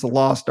anymore. It's a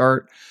lost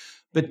art.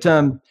 But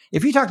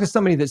if you talk to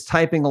somebody that's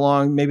typing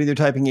along, maybe they're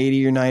typing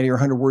 80 or 90 or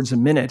 100 words a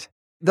minute,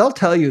 they'll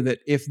tell you that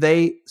if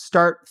they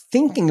start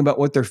thinking about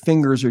what their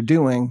fingers are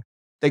doing,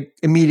 they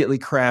immediately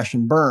crash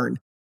and burn.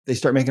 They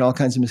start making all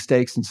kinds of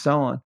mistakes and so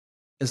on.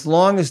 As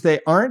long as they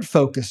aren't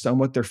focused on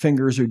what their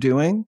fingers are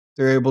doing,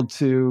 they're able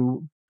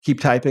to keep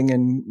typing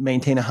and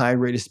maintain a high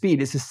rate of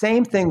speed. It's the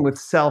same thing with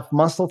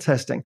self-muscle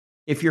testing.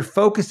 If you're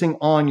focusing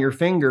on your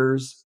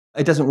fingers,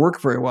 it doesn't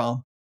work very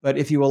well. But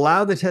if you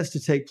allow the test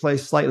to take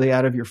place slightly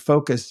out of your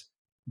focus,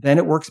 then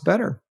it works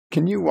better.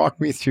 Can you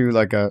walk me through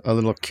like a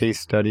little case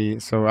study?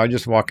 So I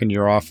just walk into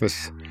your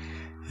office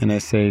and I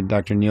say,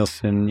 Dr.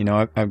 Nielsen,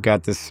 I've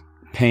got this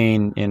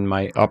pain in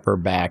my upper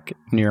back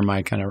near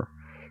my kind of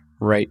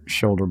right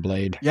shoulder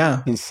blade.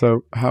 Yeah. And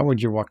so how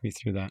would you walk me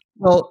through that?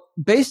 Well,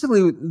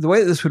 basically, the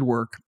way that this would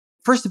work,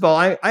 first of all,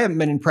 I haven't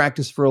been in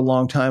practice for a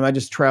long time. I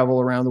just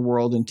travel around the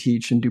world and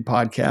teach and do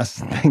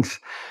podcasts and things.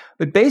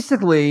 But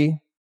basically,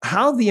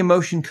 how the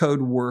emotion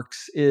code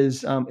works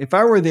is if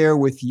I were there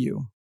with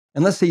you,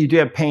 and let's say you do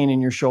have pain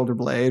in your shoulder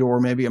blade or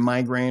maybe a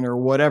migraine or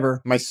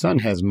whatever. My son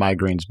has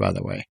migraines, by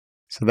the way.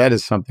 So that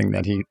is something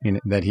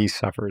that he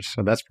suffers.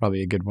 So that's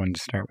probably a good one to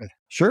start with.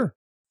 Sure.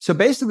 So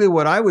basically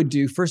what I would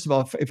do, first of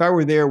all, if I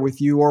were there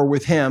with you or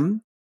with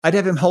him, I'd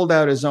have him hold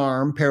out his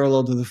arm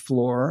parallel to the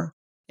floor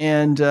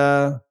and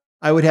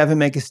I would have him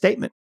make a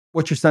statement.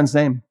 What's your son's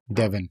name?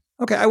 Devin.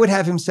 Okay. I would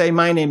have him say,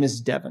 my name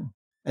is Devin.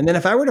 And then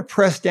if I were to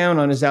press down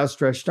on his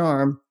outstretched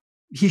arm,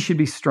 he should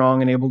be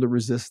strong and able to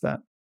resist that.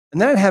 And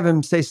then I'd have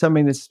him say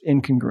something that's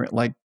incongruent,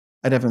 like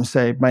I'd have him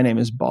say, my name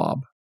is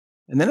Bob.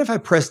 And then if I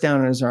press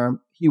down on his arm,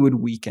 he would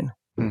weaken.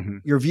 Mm-hmm.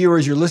 Your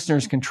viewers, your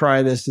listeners can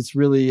try this. It's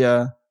really,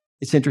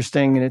 it's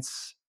interesting. And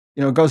it's,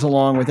 it goes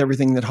along with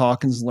everything that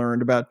Hawkins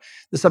learned about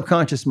the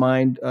subconscious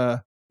mind,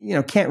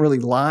 can't really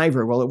lie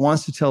very well. It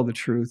wants to tell the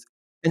truth.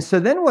 And so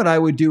then what I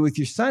would do with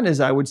your son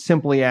is I would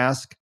simply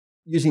ask,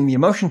 using the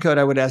emotion code,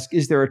 I would ask,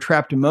 is there a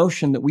trapped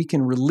emotion that we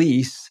can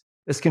release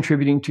that's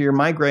contributing to your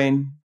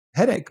migraine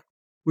headache?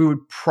 We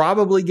would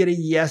probably get a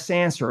yes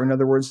answer. In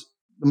other words,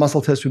 the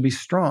muscle test would be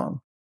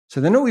strong.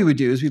 So then what we would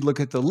do is we'd look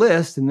at the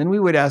list and then we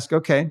would ask,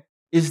 okay,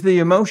 is the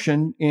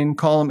emotion in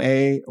column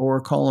A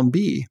or column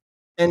B?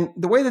 And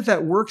the way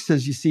that works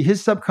is, you see,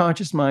 his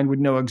subconscious mind would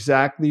know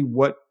exactly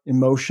what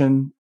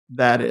emotion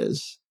that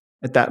is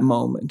at that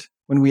moment.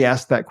 When we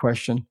ask that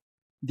question,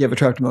 do you have a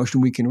trapped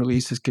emotion we can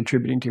release as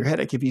contributing to your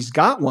headache? If he's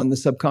got one, the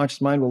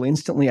subconscious mind will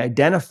instantly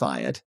identify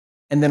it.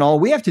 And then all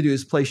we have to do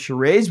is play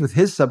charades with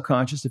his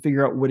subconscious to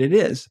figure out what it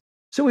is.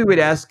 So we would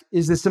ask,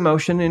 is this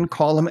emotion in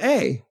column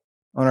A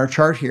on our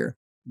chart here?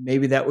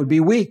 Maybe that would be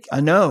weak. I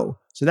know.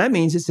 So that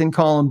means it's in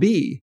column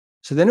B.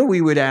 So then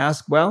we would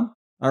ask, well,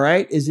 all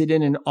right, is it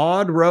in an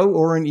odd row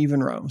or an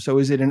even row? So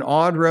is it an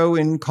odd row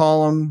in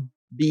column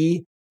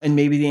B? And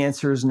maybe the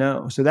answer is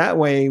no. So that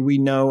way we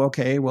know,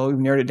 okay, well, we've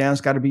narrowed it down. It's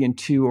got to be in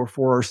 2 or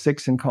 4 or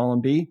 6 in column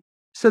B.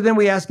 So then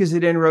we ask, is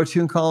it in row 2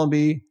 in column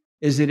B?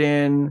 Is it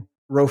in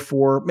row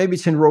 4? Maybe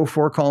it's in row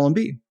 4, column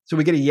B. So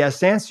we get a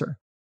yes answer.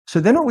 So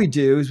then what we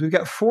do is we've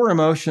got 5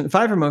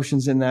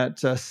 emotions in that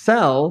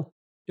cell: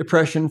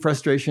 depression,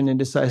 frustration,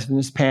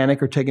 indecisiveness,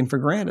 panic, or taken for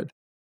granted.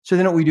 So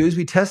then what we do is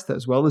we test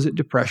those. Well, is it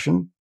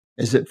depression?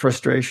 Is it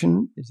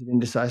frustration? Is it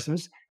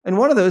indecisiveness? And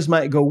one of those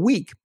might go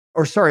weak.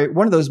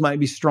 One of those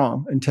might be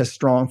strong and test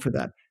strong for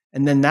that.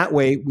 And then that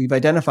way we've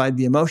identified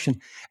the emotion.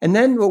 And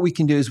then what we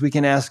can do is we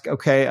can ask,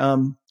 okay,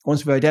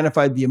 once we've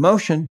identified the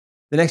emotion,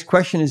 the next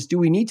question is, do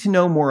we need to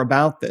know more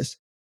about this?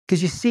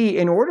 Because you see,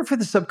 in order for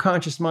the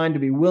subconscious mind to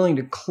be willing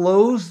to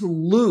close the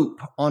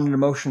loop on an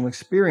emotional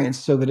experience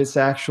so that it's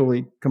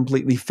actually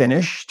completely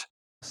finished,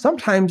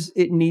 sometimes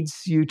it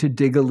needs you to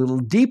dig a little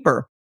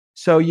deeper.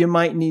 So you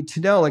might need to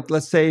know, like,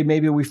 let's say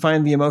maybe we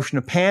find the emotion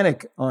of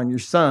panic on your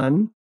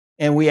son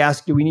and we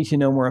ask, do we need to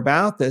know more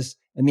about this?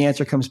 And the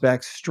answer comes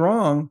back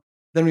strong.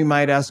 Then we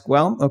might ask,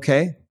 well,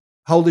 okay,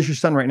 how old is your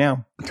son right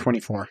now?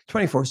 24.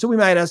 24. So we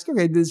might ask,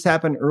 okay, did this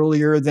happen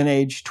earlier than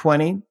age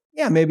 20?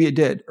 Yeah, maybe it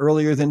did.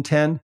 Earlier than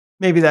 10?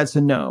 Maybe that's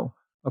a no.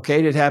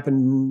 Okay, did it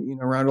happen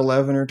around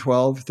 11 or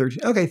 12,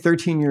 13? Okay,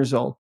 13 years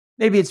old.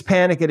 Maybe it's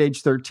panic at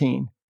age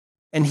 13.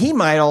 And he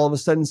might all of a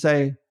sudden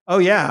say, oh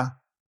yeah,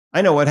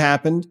 I know what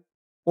happened.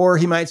 Or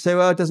he might say,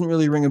 well, it doesn't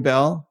really ring a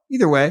bell.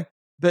 Either way.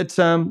 But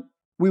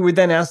we would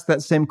then ask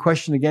that same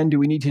question again, do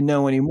we need to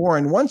know any more?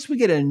 And once we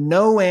get a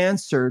no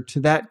answer to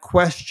that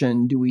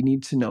question, do we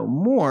need to know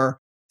more?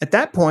 At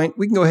that point,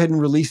 we can go ahead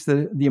and release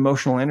the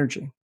emotional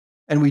energy.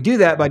 And we do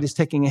that by just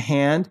taking a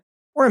hand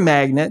or a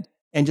magnet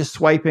and just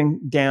swiping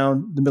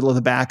down the middle of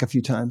the back a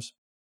few times.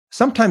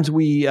 Sometimes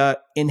we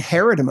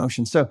inherit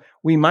emotions. So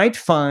we might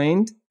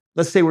find,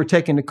 let's say we're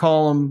taking to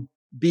column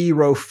B,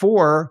 row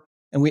 4,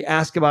 and we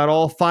ask about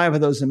all 5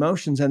 of those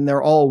emotions, and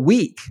they're all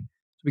weak.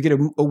 We get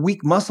a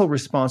weak muscle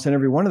response in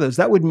every one of those.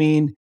 That would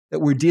mean that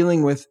we're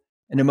dealing with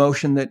an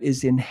emotion that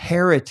is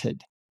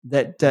inherited,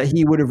 that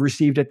he would have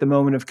received at the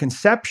moment of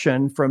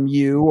conception from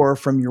you or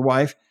from your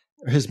wife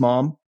or his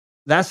mom.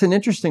 That's an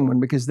interesting one,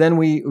 because then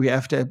we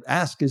have to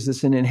ask, is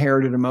this an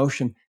inherited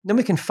emotion? And then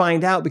we can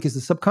find out, because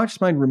the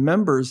subconscious mind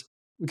remembers,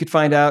 we could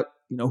find out,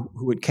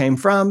 who it came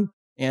from.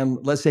 And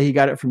let's say he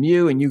got it from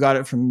you and you got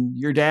it from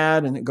your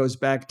dad, and it goes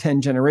back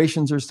 10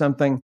 generations or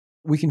something.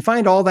 We can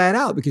find all that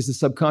out because the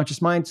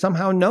subconscious mind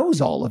somehow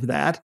knows all of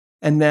that.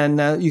 And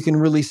then you can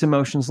release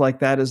emotions like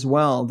that as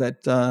well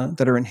that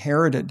are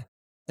inherited.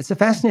 It's a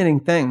fascinating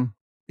thing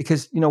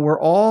because,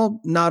 we're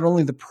all not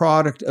only the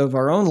product of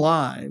our own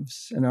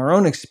lives and our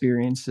own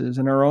experiences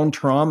and our own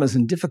traumas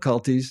and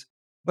difficulties,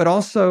 but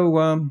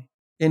also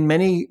in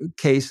many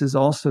cases,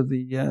 also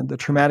the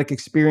traumatic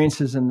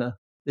experiences and the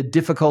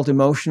difficult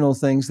emotional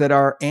things that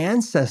our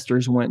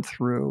ancestors went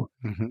through.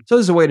 Mm-hmm. So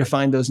there's a way to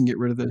find those and get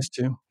rid of those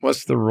too.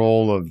 What's the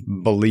role of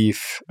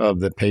belief of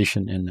the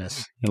patient in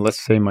this? And let's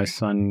say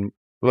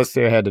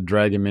I had to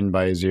drag him in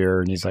by his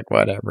ear and he's like,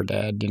 whatever,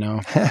 Dad,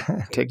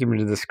 take him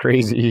into this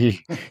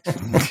crazy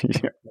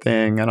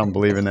thing. I don't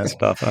believe in that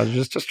stuff.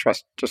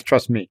 Just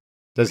trust me.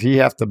 Does he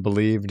have to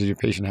believe? Does your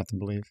patient have to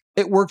believe?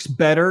 It works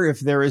better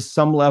if there is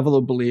some level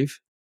of belief.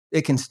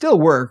 It can still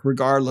work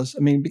regardless. I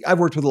mean, I've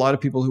worked with a lot of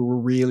people who were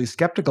really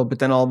skeptical, but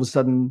then all of a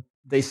sudden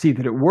they see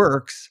that it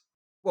works.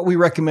 What we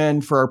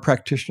recommend for our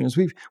practitioners,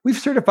 we've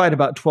certified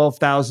about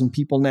 12,000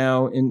 people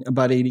now in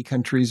about 80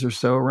 countries or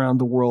so around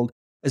the world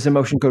as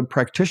emotion code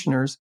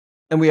practitioners.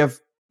 And we have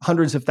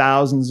hundreds of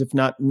thousands, if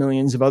not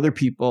millions of other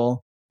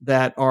people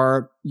that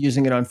are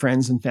using it on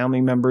friends and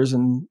family members,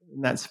 and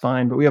that's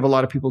fine. But we have a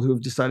lot of people who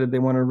have decided they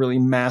want to really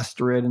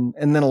master it, and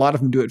then a lot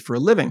of them do it for a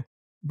living.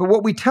 But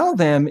what we tell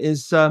them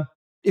is,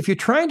 if you're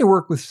trying to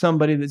work with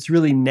somebody that's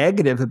really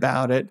negative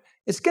about it,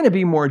 it's going to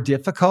be more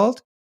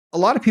difficult. A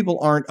lot of people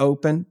aren't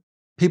open.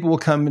 People will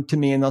come to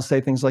me and they'll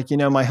say things like,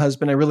 my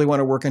husband, I really want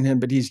to work on him,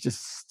 but he's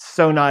just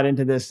so not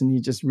into this. And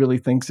he just really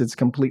thinks it's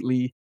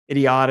completely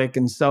idiotic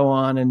and so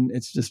on. And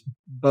it's just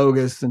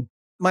bogus. And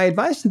my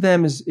advice to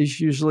them is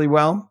usually,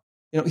 well,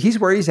 he's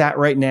where he's at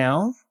right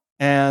now.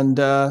 And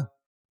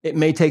it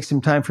may take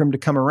some time for him to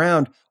come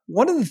around.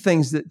 One of the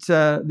things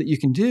that you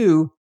can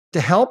do to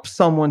help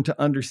someone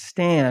to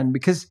understand,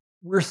 because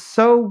we're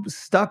so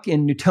stuck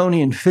in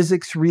Newtonian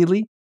physics,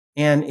 really,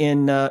 and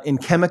in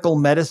chemical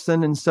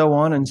medicine and so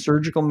on, and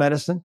surgical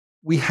medicine,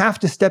 we have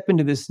to step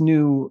into this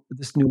new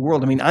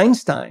world. I mean,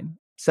 Einstein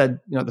said,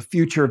 the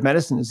future of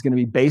medicine is going to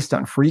be based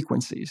on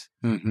frequencies,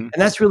 and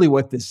that's really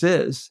what this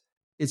is.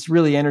 It's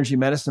really energy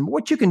medicine. But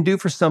what you can do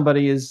for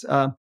somebody is,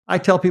 I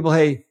tell people,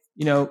 hey,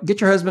 get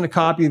your husband a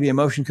copy of the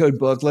Emotion Code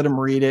book, let him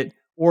read it,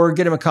 or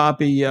get him a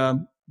copy.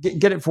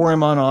 Get it for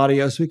him on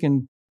audio so he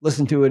can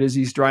listen to it as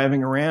he's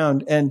driving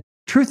around. And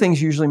true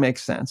things usually make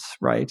sense,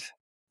 right?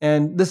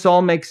 And this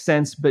all makes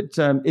sense, but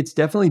it's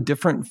definitely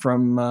different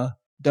from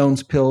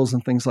Doan's pills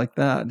and things like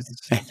that.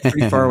 It's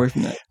pretty far away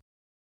from that.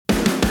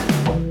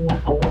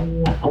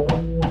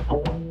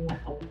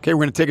 Okay, we're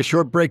going to take a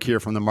short break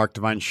here from the Mark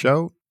Divine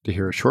Show to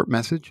hear a short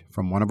message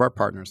from one of our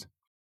partners.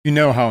 You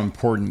know how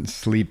important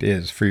sleep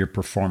is for your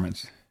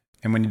performance.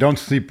 And when you don't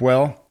sleep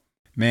well,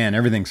 man,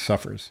 everything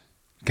suffers.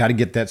 Got to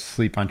get that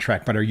sleep on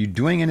track. But are you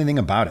doing anything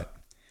about it?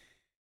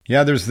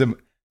 Yeah, there's the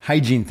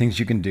hygiene things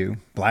you can do.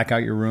 Black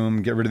out your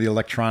room, get rid of the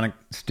electronic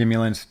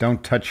stimulants.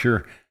 Don't touch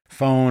your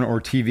phone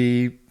or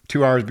TV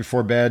 2 hours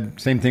before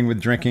bed. Same thing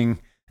with drinking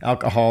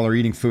alcohol or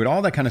eating food.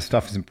 All that kind of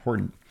stuff is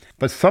important.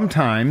 But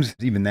sometimes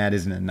even that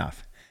isn't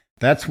enough.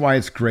 That's why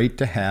it's great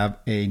to have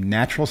a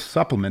natural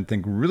supplement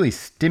that can really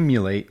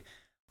stimulate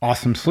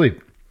awesome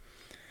sleep.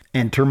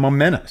 Enter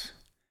Momentus.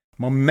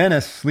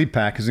 Momentus Sleep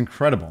Pack is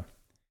incredible.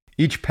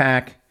 Each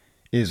pack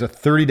is a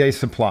 30-day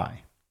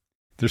supply.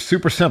 They're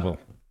super simple.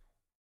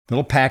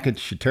 Little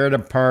package, you tear it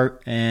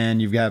apart,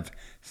 and you have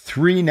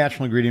 3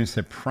 natural ingredients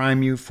that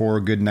prime you for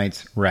a good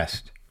night's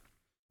rest.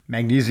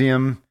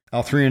 Magnesium,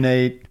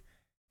 L-threonate,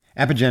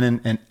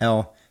 apigenin, and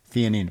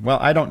L-theanine. Well,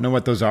 I don't know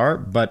what those are,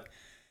 but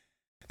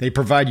they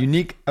provide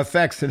unique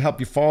effects that help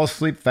you fall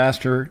asleep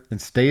faster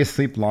and stay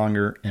asleep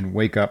longer and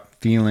wake up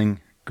feeling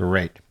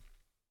great.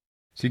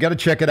 So you got to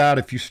check it out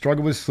if you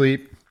struggle with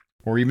sleep,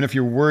 or even if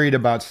you're worried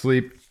about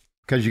sleep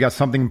because you got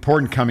something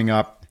important coming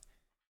up.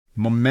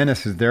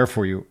 Momentous is there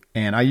for you.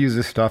 And I use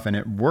this stuff and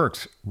it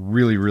works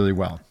really, really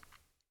well.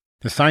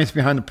 The science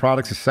behind the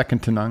products is second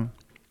to none.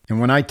 And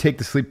when I take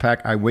the sleep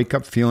pack, I wake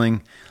up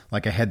feeling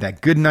like I had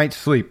that good night's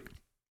sleep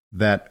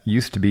that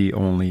used to be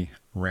only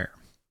rare.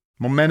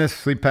 Momentous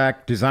Sleep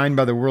Pack, designed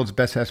by the world's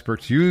best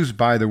experts, used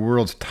by the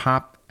world's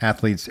top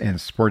athletes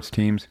and sports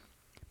teams,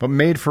 but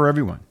made for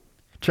everyone.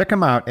 Check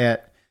them out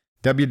at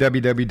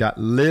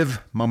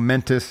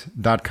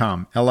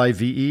www.livemomentous.com,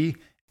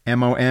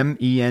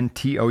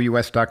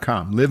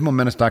 LIVEMOMENTOUS.com,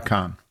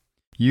 livemomentous.com.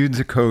 Use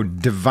the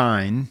code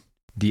DIVINE,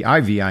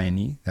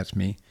 DIVINE, that's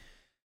me,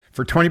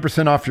 for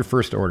 20% off your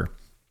first order.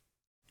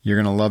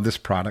 You're going to love this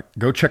product.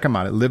 Go check them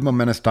out at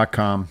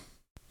livemomentous.com.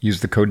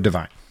 Use the code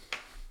DIVINE.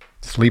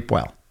 Sleep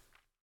well.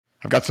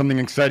 I've got something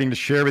exciting to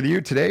share with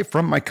you today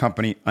from my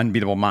company,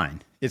 Unbeatable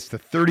Mind. It's the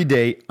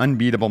 30-day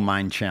Unbeatable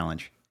Mind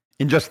Challenge.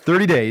 In just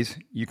 30 days,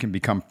 you can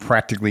become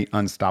practically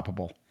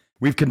unstoppable.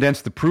 We've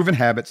condensed the proven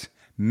habits,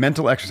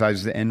 mental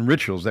exercises, and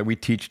rituals that we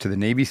teach to the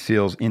Navy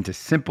SEALs into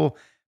simple,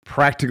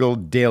 practical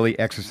daily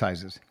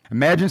exercises.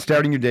 Imagine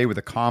starting your day with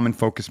a calm and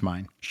focused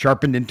mind,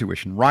 sharpened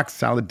intuition,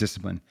 rock-solid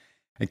discipline,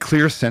 a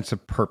clear sense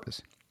of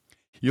purpose.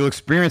 You'll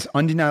experience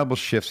undeniable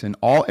shifts in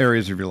all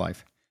areas of your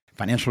life: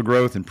 financial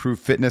growth,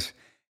 improved fitness,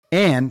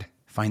 and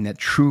find that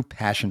true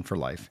passion for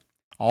life.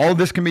 All of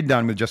this can be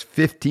done with just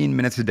 15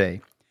 minutes a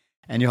day,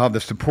 and you'll have the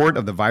support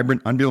of the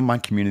vibrant Unbeatable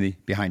Mind community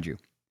behind you.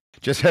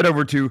 Just head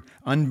over to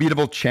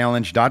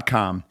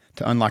unbeatablechallenge.com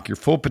to unlock your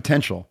full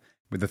potential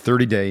with the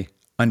 30-day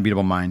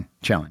Unbeatable Mind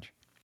Challenge.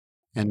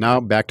 And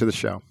now back to the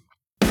show.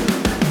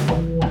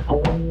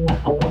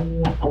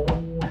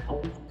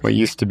 What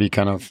used to be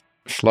kind of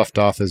sloughed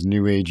off as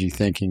new agey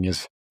thinking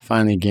is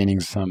finally gaining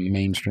some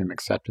mainstream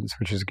acceptance,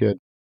 which is good.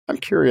 I'm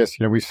curious,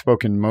 we've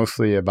spoken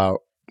mostly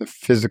about the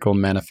physical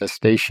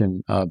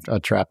manifestation of a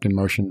trapped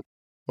emotion,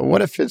 but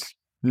what if it's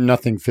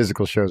nothing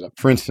physical shows up?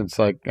 For instance,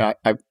 like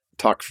I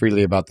talk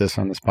freely about this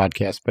on this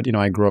podcast, but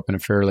I grew up in a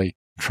fairly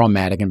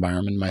traumatic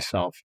environment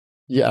myself.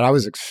 Yeah, I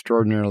was an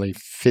extraordinarily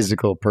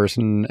physical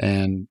person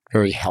and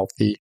very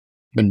healthy.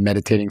 Been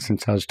meditating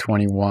since I was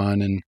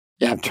 21 and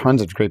have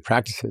tons of great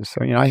practices.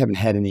 So, I haven't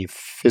had any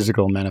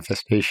physical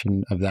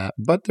manifestation of that,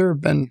 but there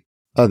have been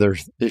other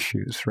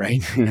issues,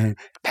 right?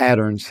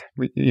 Patterns,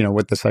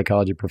 what the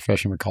psychology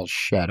profession would call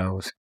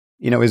shadows.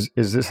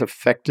 Is this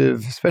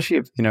effective? Especially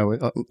if,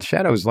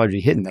 shadow is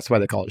largely hidden. That's why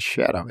they call it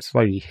shadow. It's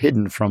largely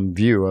hidden from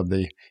view of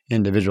the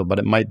individual, but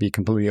it might be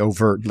completely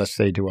overt, let's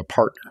say, to a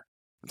partner.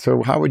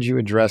 So how would you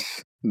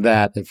address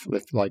that if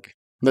like,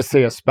 let's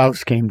say a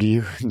spouse came to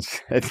you and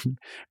said,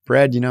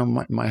 Brad,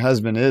 my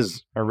husband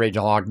is a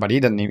rageaholic, but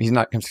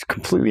he's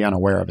completely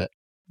unaware of it.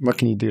 What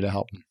can you do to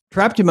help him?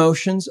 Trapped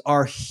emotions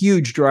are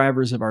huge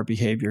drivers of our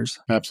behaviors.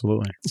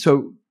 Absolutely.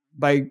 So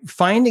by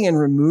finding and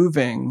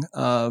removing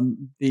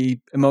the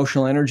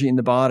emotional energy in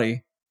the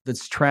body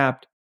that's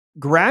trapped,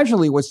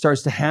 gradually what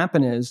starts to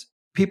happen is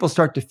people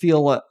start to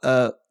feel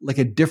like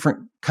a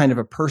different kind of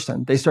a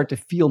person. They start to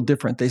feel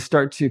different. They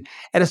start to,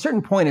 at a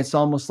certain point, it's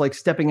almost like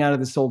stepping out of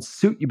this old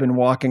suit you've been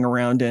walking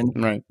around in,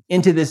 right,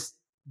 into this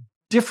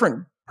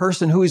different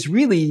person who is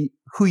really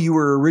who you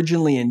were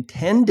originally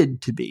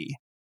intended to be.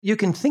 You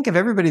can think of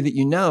everybody that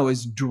you know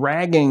as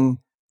dragging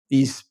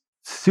these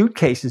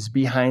suitcases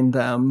behind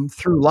them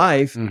through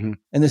life. Mm-hmm.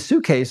 And the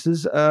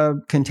suitcases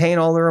contain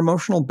all their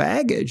emotional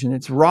baggage. And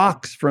it's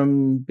rocks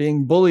from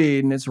being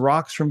bullied, and it's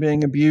rocks from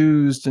being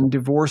abused, and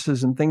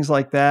divorces and things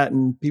like that,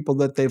 and people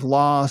that they've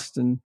lost,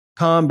 and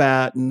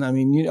combat,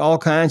 and all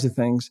kinds of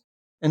things.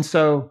 And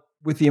so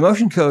with the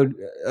emotion code,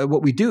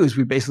 what we do is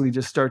we basically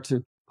just start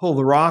to pull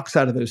the rocks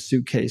out of those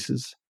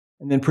suitcases.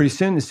 And then pretty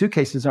soon the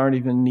suitcases aren't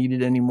even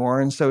needed anymore.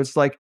 And so it's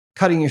like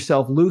cutting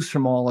yourself loose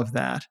from all of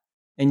that.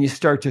 And you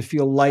start to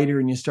feel lighter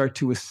and you start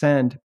to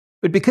ascend.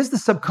 But because the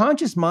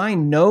subconscious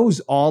mind knows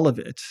all of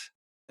it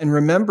and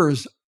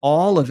remembers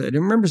all of it, it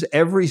remembers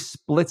every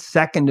split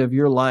second of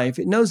your life,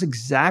 it knows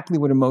exactly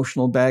what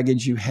emotional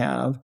baggage you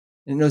have.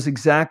 And it knows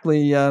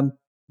exactly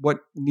what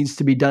needs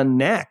to be done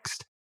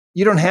next.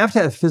 You don't have to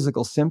have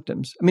physical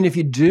symptoms. If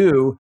you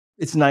do,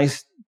 it's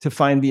nice to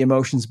find the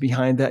emotions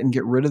behind that and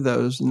get rid of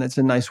those. And that's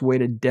a nice way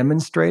to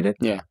demonstrate it.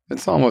 Yeah,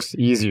 it's almost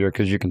easier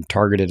because you can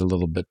target it a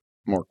little bit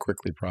more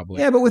quickly, probably.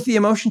 Yeah, but with the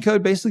emotion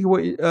code,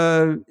 basically,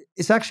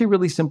 it's actually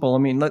really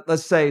simple.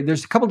 Let's say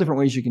there's a couple different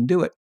ways you can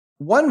do it.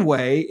 One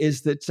way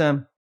is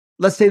that,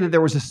 let's say that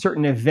there was a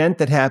certain event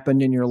that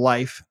happened in your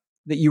life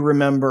that you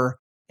remember,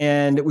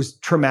 and it was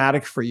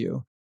traumatic for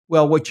you.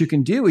 Well, what you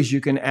can do is you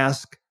can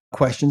ask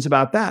questions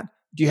about that.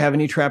 Do you have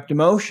any trapped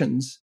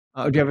emotions?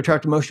 Do you have a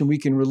trapped emotion we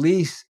can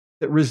release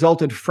that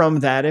resulted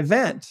from that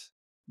event?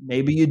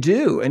 Maybe you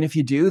do. And if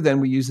you do, then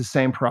we use the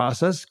same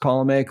process,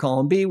 column A,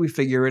 column B, we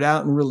figure it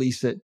out and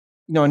release it.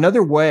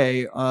 Another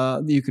way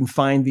that you can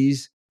find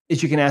these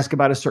is you can ask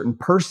about a certain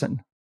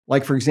person.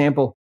 Like, for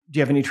example, do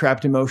you have any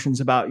trapped emotions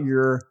about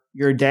your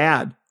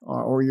dad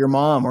or your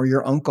mom or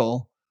your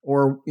uncle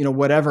or,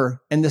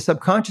 whatever? And the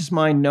subconscious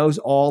mind knows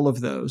all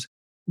of those.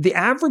 The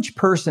average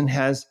person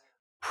has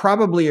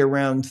probably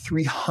around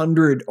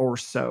 300 or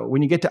so.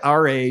 When you get to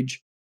our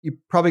age, you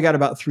probably got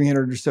about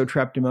 300 or so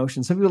trapped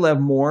emotions. Some people have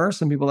more,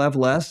 some people have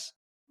less,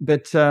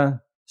 but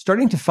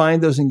starting to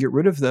find those and get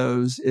rid of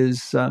those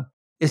is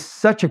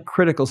such a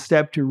critical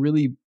step to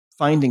really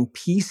finding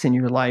peace in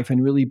your life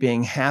and really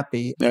being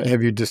happy.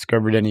 Have you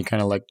discovered any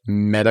kind of like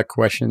meta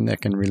question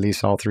that can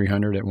release all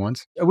 300 at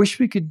once? I wish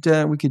we could do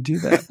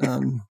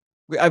that.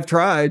 I've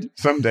tried.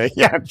 Someday.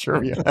 Yeah, I'm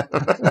sure.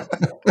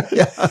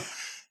 Yeah.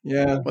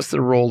 Yeah. What's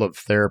the role of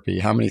therapy?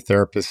 How many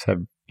therapists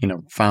have,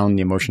 found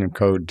the emotion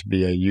code to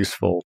be a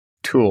useful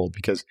tool?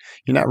 Because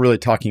you're not really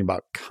talking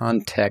about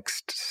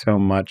context so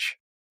much.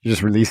 You're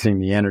just releasing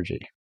the energy.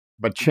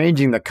 But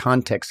changing the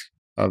context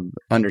of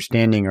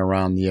understanding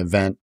around the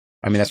event,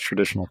 that's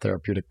traditional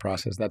therapeutic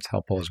process. That's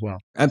helpful as well.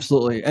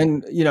 Absolutely.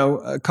 And,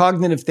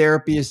 cognitive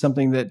therapy is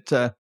something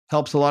that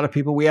helps a lot of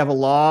people. We have a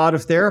lot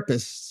of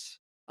therapists.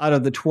 Out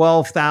of the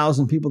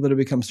 12,000 people that have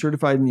become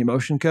certified in the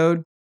emotion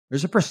code,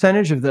 there's a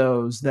percentage of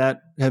those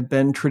that have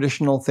been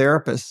traditional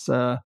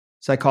therapists,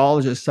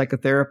 psychologists,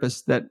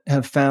 psychotherapists that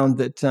have found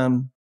that,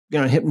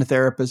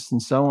 hypnotherapists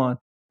and so on,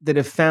 that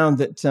have found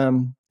that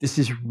this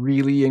is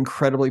really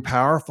incredibly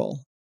powerful.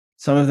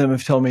 Some of them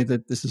have told me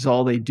that this is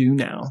all they do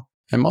now.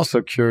 I'm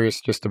also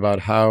curious just about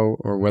how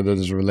or whether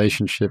there's a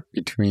relationship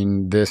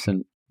between this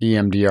and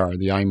EMDR,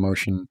 the eye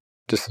motion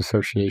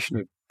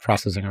disassociation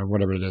processing or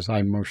whatever it is,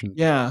 eye motion.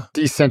 Yeah.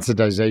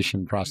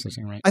 Desensitization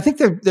processing, right? I think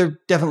they're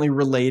definitely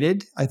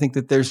related. I think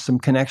that there's some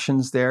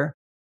connections there.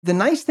 The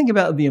nice thing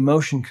about the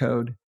emotion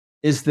code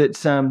is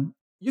that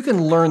you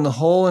can learn the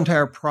whole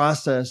entire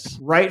process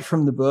right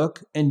from the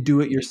book and do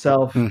it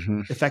yourself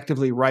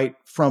effectively right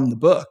from the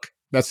book.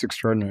 That's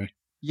extraordinary.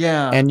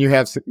 Yeah. And you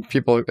have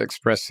people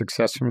express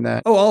success from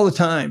that? Oh, all the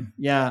time.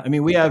 Yeah.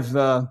 We have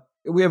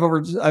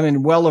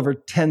well over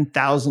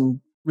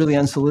 10,000 really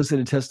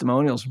unsolicited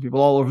testimonials from people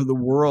all over the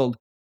world.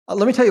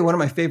 Let me tell you one of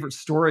my favorite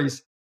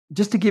stories.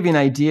 Just to give you an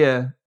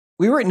idea,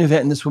 we were at an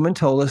event and this woman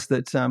told us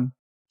that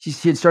she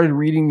had started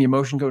reading the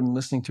emotion code and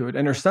listening to it,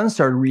 and her son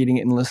started reading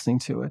it and listening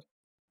to it.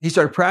 He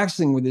started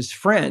practicing with his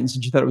friends,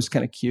 and she thought it was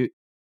kind of cute.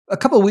 A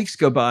couple of weeks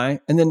go by,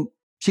 and then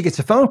she gets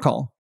a phone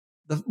call.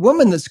 The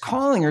woman that's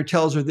calling her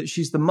tells her that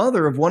she's the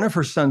mother of one of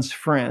her son's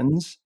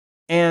friends,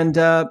 and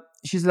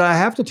she said, "I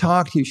have to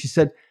talk to you." She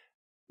said,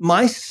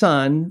 "My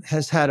son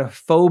has had a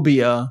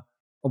phobia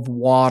of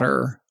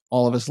water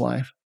all of his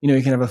life."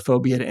 You can have a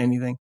phobia to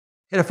anything.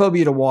 He had a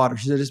phobia to water.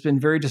 She said it's been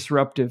very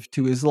disruptive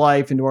to his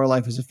life and to our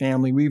life as a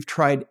family. We've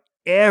tried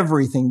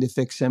everything to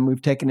fix him.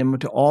 We've taken him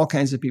to all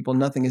kinds of people.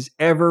 Nothing has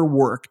ever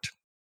worked.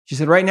 She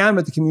said, "Right now I'm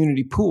at the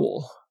community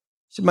pool."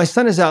 She said, "My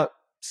son is out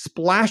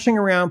splashing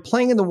around,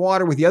 playing in the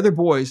water with the other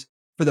boys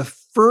for the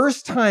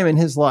first time in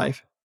his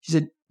life." She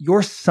said,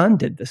 "Your son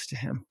did this to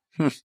him."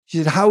 She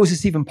said, "How is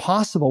this even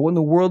possible? What in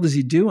the world is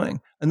he doing?"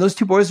 And those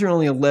two boys are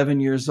only 11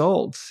 years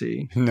old,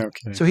 see? No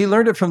kidding. So he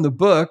learned it from the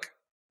book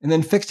and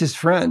then fixed his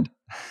friend.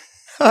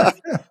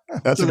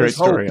 That's a great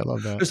story. Hope. I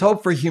love that. There's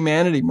hope for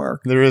humanity,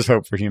 Mark. There is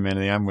hope for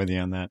humanity. I'm with you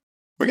on that.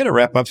 We're going to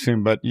wrap up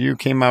soon, but you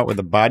came out with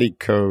a body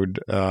code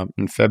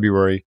in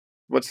February.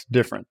 What's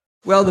different?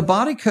 Well, the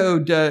body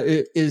code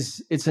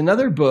it's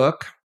another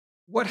book.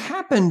 What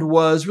happened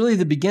was really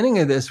the beginning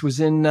of this was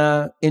in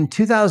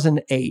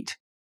 2008.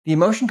 The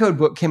Emotion Code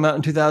book came out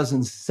in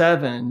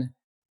 2007.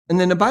 And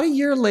then about a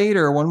year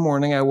later, one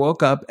morning, I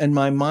woke up and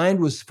my mind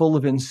was full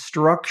of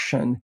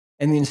instruction.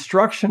 And the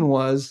instruction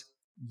was,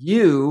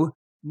 you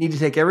need to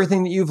take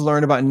everything that you've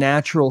learned about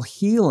natural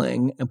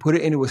healing and put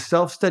it into a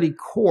self-study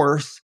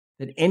course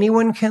that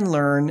anyone can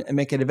learn and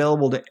make it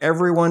available to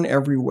everyone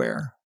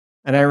everywhere.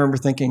 And I remember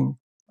thinking,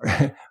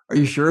 are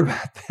you sure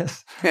about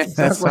this?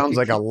 That sounds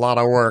like a lot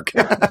of work.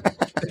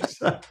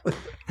 Exactly.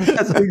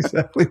 That's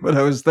exactly what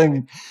I was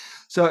thinking.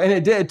 So, and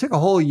it did. It took a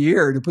whole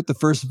year to put the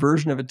first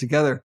version of it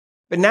together.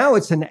 But now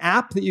it's an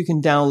app that you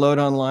can download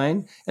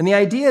online. And the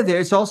idea there,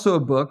 it's also a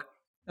book.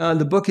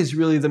 The book is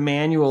really the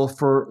manual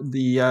for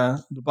the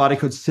body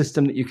code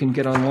system that you can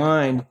get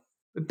online.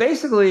 But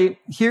basically,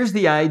 here's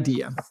the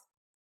idea.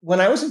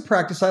 When I was in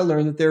practice, I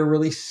learned that there are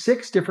really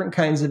 6 different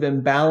kinds of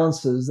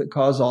imbalances that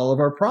cause all of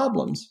our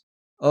problems.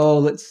 Oh,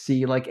 let's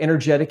see, like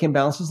energetic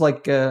imbalances,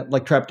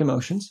 like trapped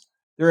emotions.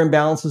 There are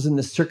imbalances in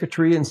the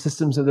circuitry and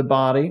systems of the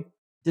body,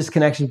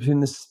 disconnections between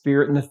the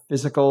spirit and the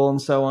physical,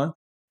 and so on.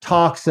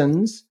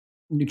 Toxins,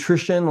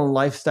 nutrition and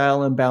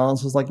lifestyle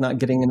imbalances, like not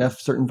getting enough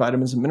certain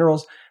vitamins and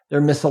minerals. There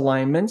are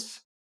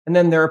misalignments. And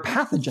then there are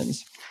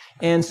pathogens.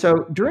 And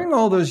so during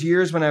all those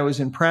years when I was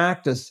in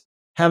practice,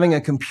 having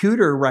a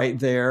computer right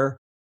there,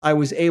 I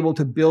was able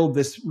to build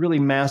this really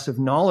massive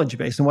knowledge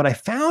base. And what I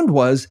found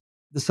was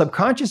the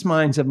subconscious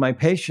minds of my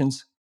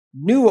patients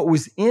knew what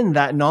was in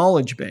that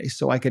knowledge base.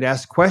 So I could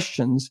ask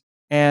questions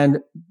and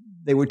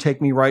they would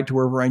take me right to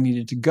wherever I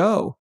needed to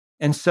go.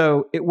 And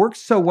so it worked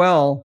so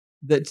well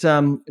that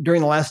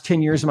during the last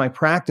 10 years of my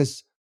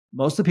practice,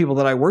 most of the people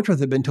that I worked with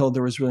had been told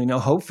there was really no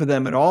hope for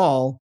them at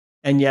all.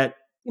 And yet,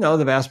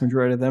 the vast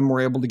majority of them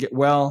were able to get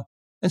well.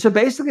 And so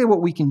basically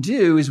what we can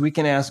do is we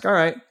can ask, all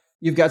right,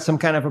 you've got some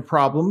kind of a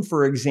problem,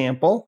 for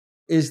example.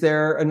 Is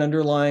there an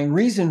underlying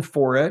reason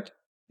for it?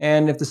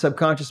 And if the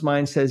subconscious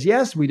mind says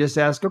yes, we just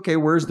ask, okay,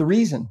 where's the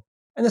reason?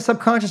 And the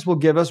subconscious will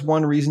give us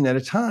one reason at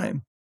a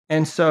time.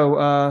 And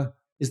so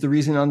is the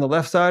reason on the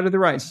left side or the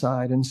right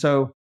side? And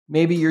so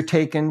maybe you're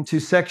taken to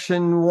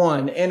section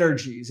 1,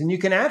 energies, and you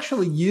can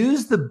actually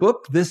use the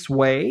book this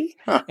way,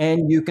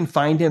 and you can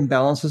find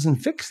imbalances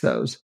and fix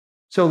those.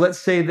 So let's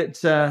say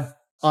that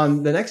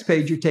on the next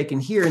page, you're taken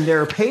here, and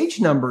there are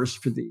page numbers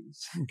for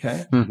these,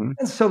 okay? Mm-hmm.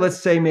 And so let's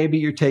say maybe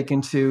you're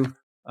taken to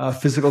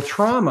physical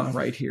trauma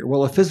right here.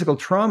 Well, a physical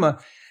trauma,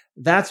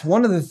 that's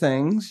one of the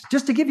things,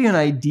 just to give you an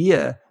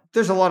idea,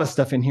 there's a lot of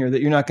stuff in here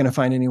that you're not going to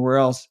find anywhere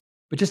else,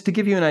 but just to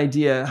give you an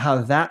idea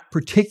how that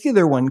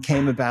particular one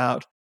came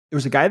about, there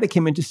was a guy that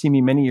came in to see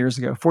me many years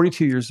ago,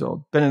 42 years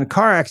old, been in a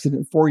car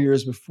accident 4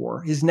 years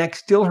before. His neck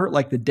still hurt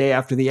like the day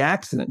after the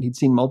accident. He'd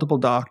seen multiple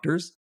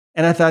doctors.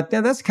 And I thought,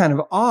 yeah, that's kind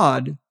of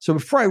odd. So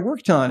before I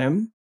worked on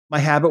him, my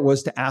habit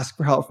was to ask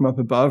for help from up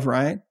above,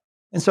 right?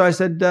 And so I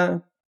said,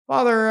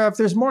 Father, if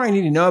there's more I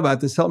need to know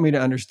about this, help me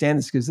to understand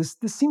this, because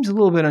this seems a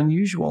little bit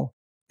unusual.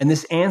 And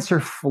this answer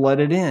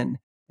flooded in.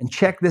 And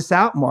check this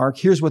out, Mark.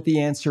 Here's what the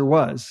answer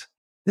was.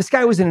 This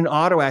guy was in an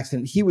auto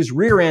accident. He was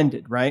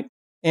rear-ended, right?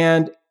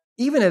 And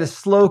even at a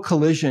slow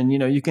collision,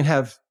 you can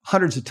have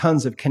hundreds of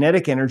tons of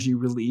kinetic energy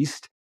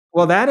released.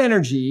 Well, that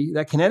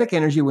kinetic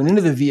energy went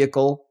into the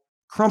vehicle,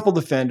 crumpled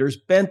the fenders,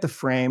 bent the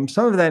frame.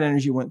 Some of that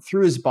energy went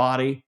through his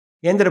body.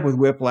 He ended up with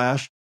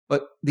whiplash.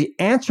 But the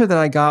answer that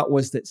I got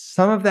was that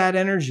some of that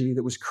energy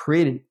that was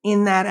created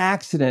in that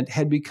accident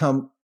had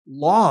become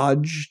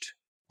lodged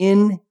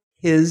in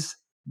his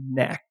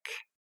neck.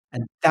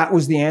 And that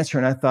was the answer.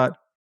 And I thought,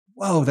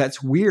 whoa,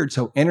 that's weird.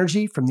 So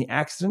energy from the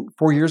accident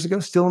 4 years ago,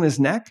 still in his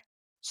neck.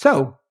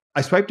 So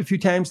I swiped a few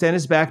times down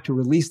his back to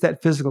release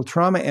that physical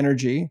trauma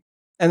energy.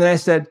 And then I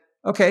said,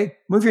 okay,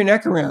 move your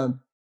neck around.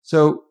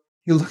 So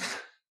he looked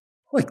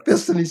like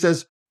this and he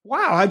says,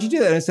 wow, how'd you do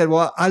that? And I said,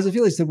 well, how does it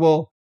feel? He said,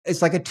 well,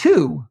 it's like a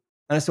 2.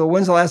 And I said, well,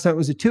 when's the last time it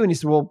was a 2? And he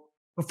said, well,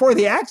 before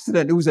the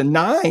accident, it was a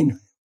 9 when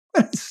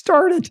it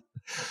started.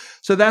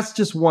 So that's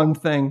just one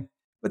thing.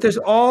 But there's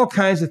all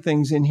kinds of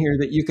things in here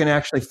that you can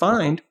actually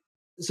find.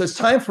 So it's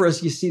time for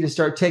us, you see, to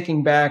start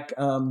taking back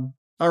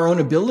our own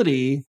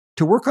ability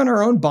to work on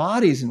our own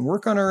bodies and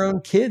work on our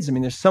own kids. I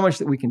mean, there's so much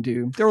that we can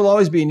do. There will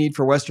always be a need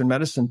for Western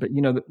medicine, but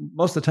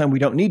most of the time we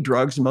don't need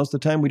drugs, and most of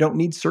the time we don't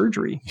need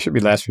surgery. It should be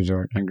last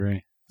resort. I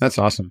agree. That's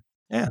awesome.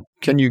 Yeah.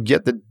 Can you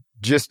get the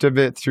gist of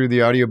it through the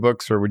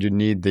audiobooks, or would you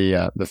need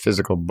the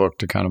physical book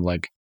to kind of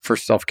like for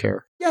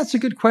self-care? Yeah, it's a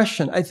good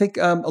question. I think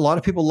a lot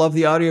of people love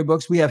the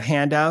audiobooks. We have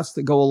handouts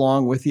that go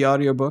along with the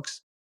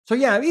audiobooks. So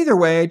yeah, either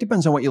way, it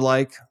depends on what you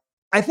like.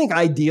 I think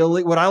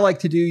ideally, what I like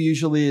to do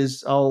usually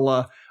is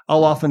I'll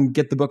often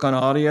get the book on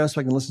audio so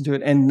I can listen to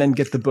it, and then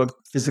get the book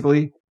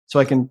physically so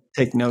I can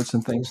take notes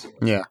and things.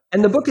 Yeah.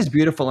 And the book is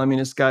beautiful. I mean,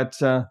 it's got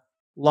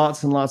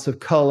lots and lots of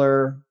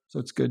color. So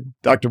it's good.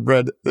 Dr.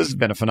 Bread, this has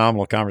been a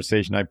phenomenal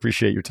conversation. I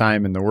appreciate your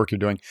time and the work you're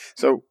doing.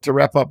 So to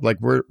wrap up, like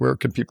where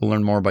can people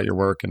learn more about your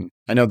work? And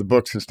I know the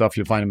books and stuff,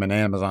 you'll find them on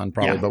Amazon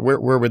probably, but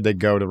where would they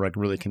go to like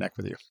really connect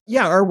with you?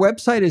 Yeah, our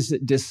website is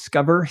at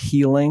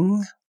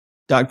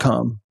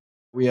discoverhealing.com.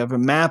 We have a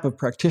map of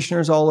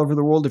practitioners all over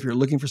the world. If you're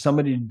looking for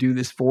somebody to do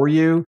this for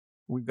you,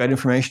 we've got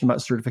information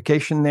about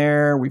certification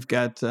there. We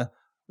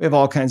have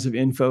all kinds of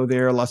info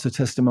there, lots of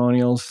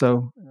testimonials.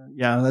 So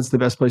yeah, that's the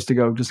best place to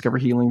go,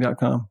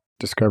 discoverhealing.com.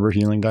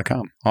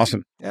 discoverhealing.com.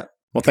 Awesome. Yeah.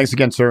 Well, thanks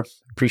again, sir.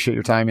 Appreciate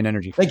your time and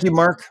energy. Thank you,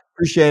 Mark.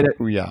 Appreciate it.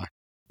 Booyah.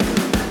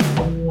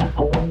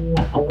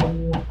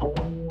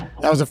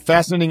 That was a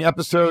fascinating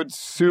episode.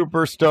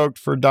 Super stoked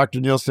for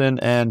Dr. Nielsen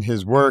and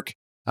his work.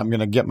 I'm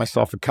going to get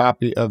myself a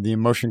copy of the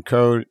Emotion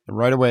Code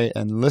right away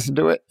and listen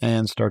to it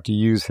and start to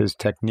use his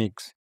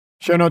techniques.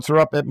 Show notes are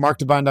up at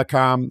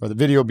markdivine.com, or the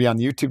video will be on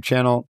the YouTube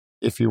channel.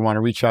 If you want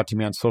to reach out to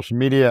me on social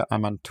media,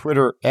 I'm on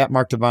Twitter at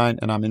Mark Divine,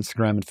 and I'm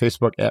Instagram and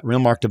Facebook at Real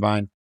Mark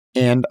Divine.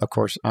 And of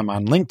course, I'm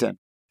on LinkedIn.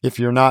 If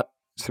you're not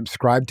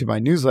subscribed to my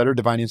newsletter,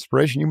 Divine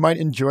Inspiration, you might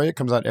enjoy it. It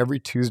comes out every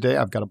Tuesday.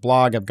 I've got a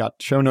blog. I've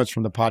got show notes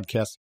from the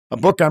podcast, a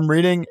book I'm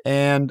reading,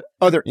 and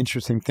other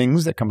interesting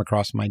things that come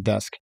across my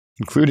desk,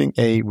 including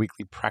a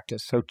weekly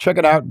practice. So check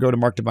it out. Go to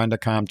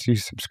markdivine.com to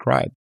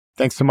subscribe.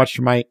 Thanks so much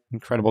to my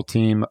incredible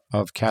team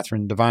of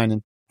Catherine Devine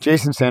and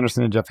Jason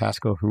Sanderson and Jeff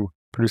Haskell, who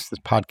produce this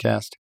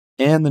podcast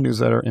and the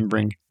newsletter and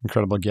bring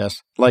incredible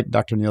guests like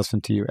Dr.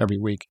 Nielsen to you every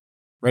week.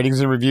 Ratings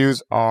and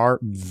reviews are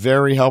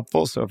very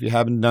helpful. So if you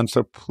haven't done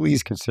so,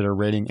 please consider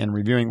rating and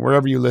reviewing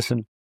wherever you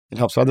listen. It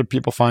helps other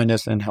people find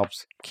us and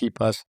helps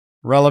keep us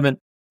relevant.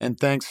 And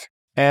thanks,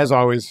 as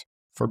always,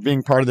 for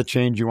being part of the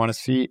change you want to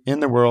see in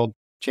the world,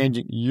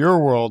 changing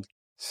your world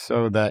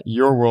so that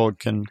your world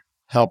can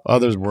help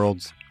others'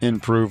 worlds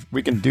improve.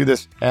 We can do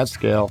this at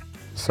scale,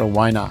 so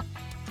why not?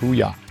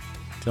 Booyah.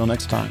 Till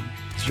next time,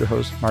 it's your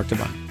host, Mark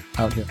Divine,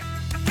 out here.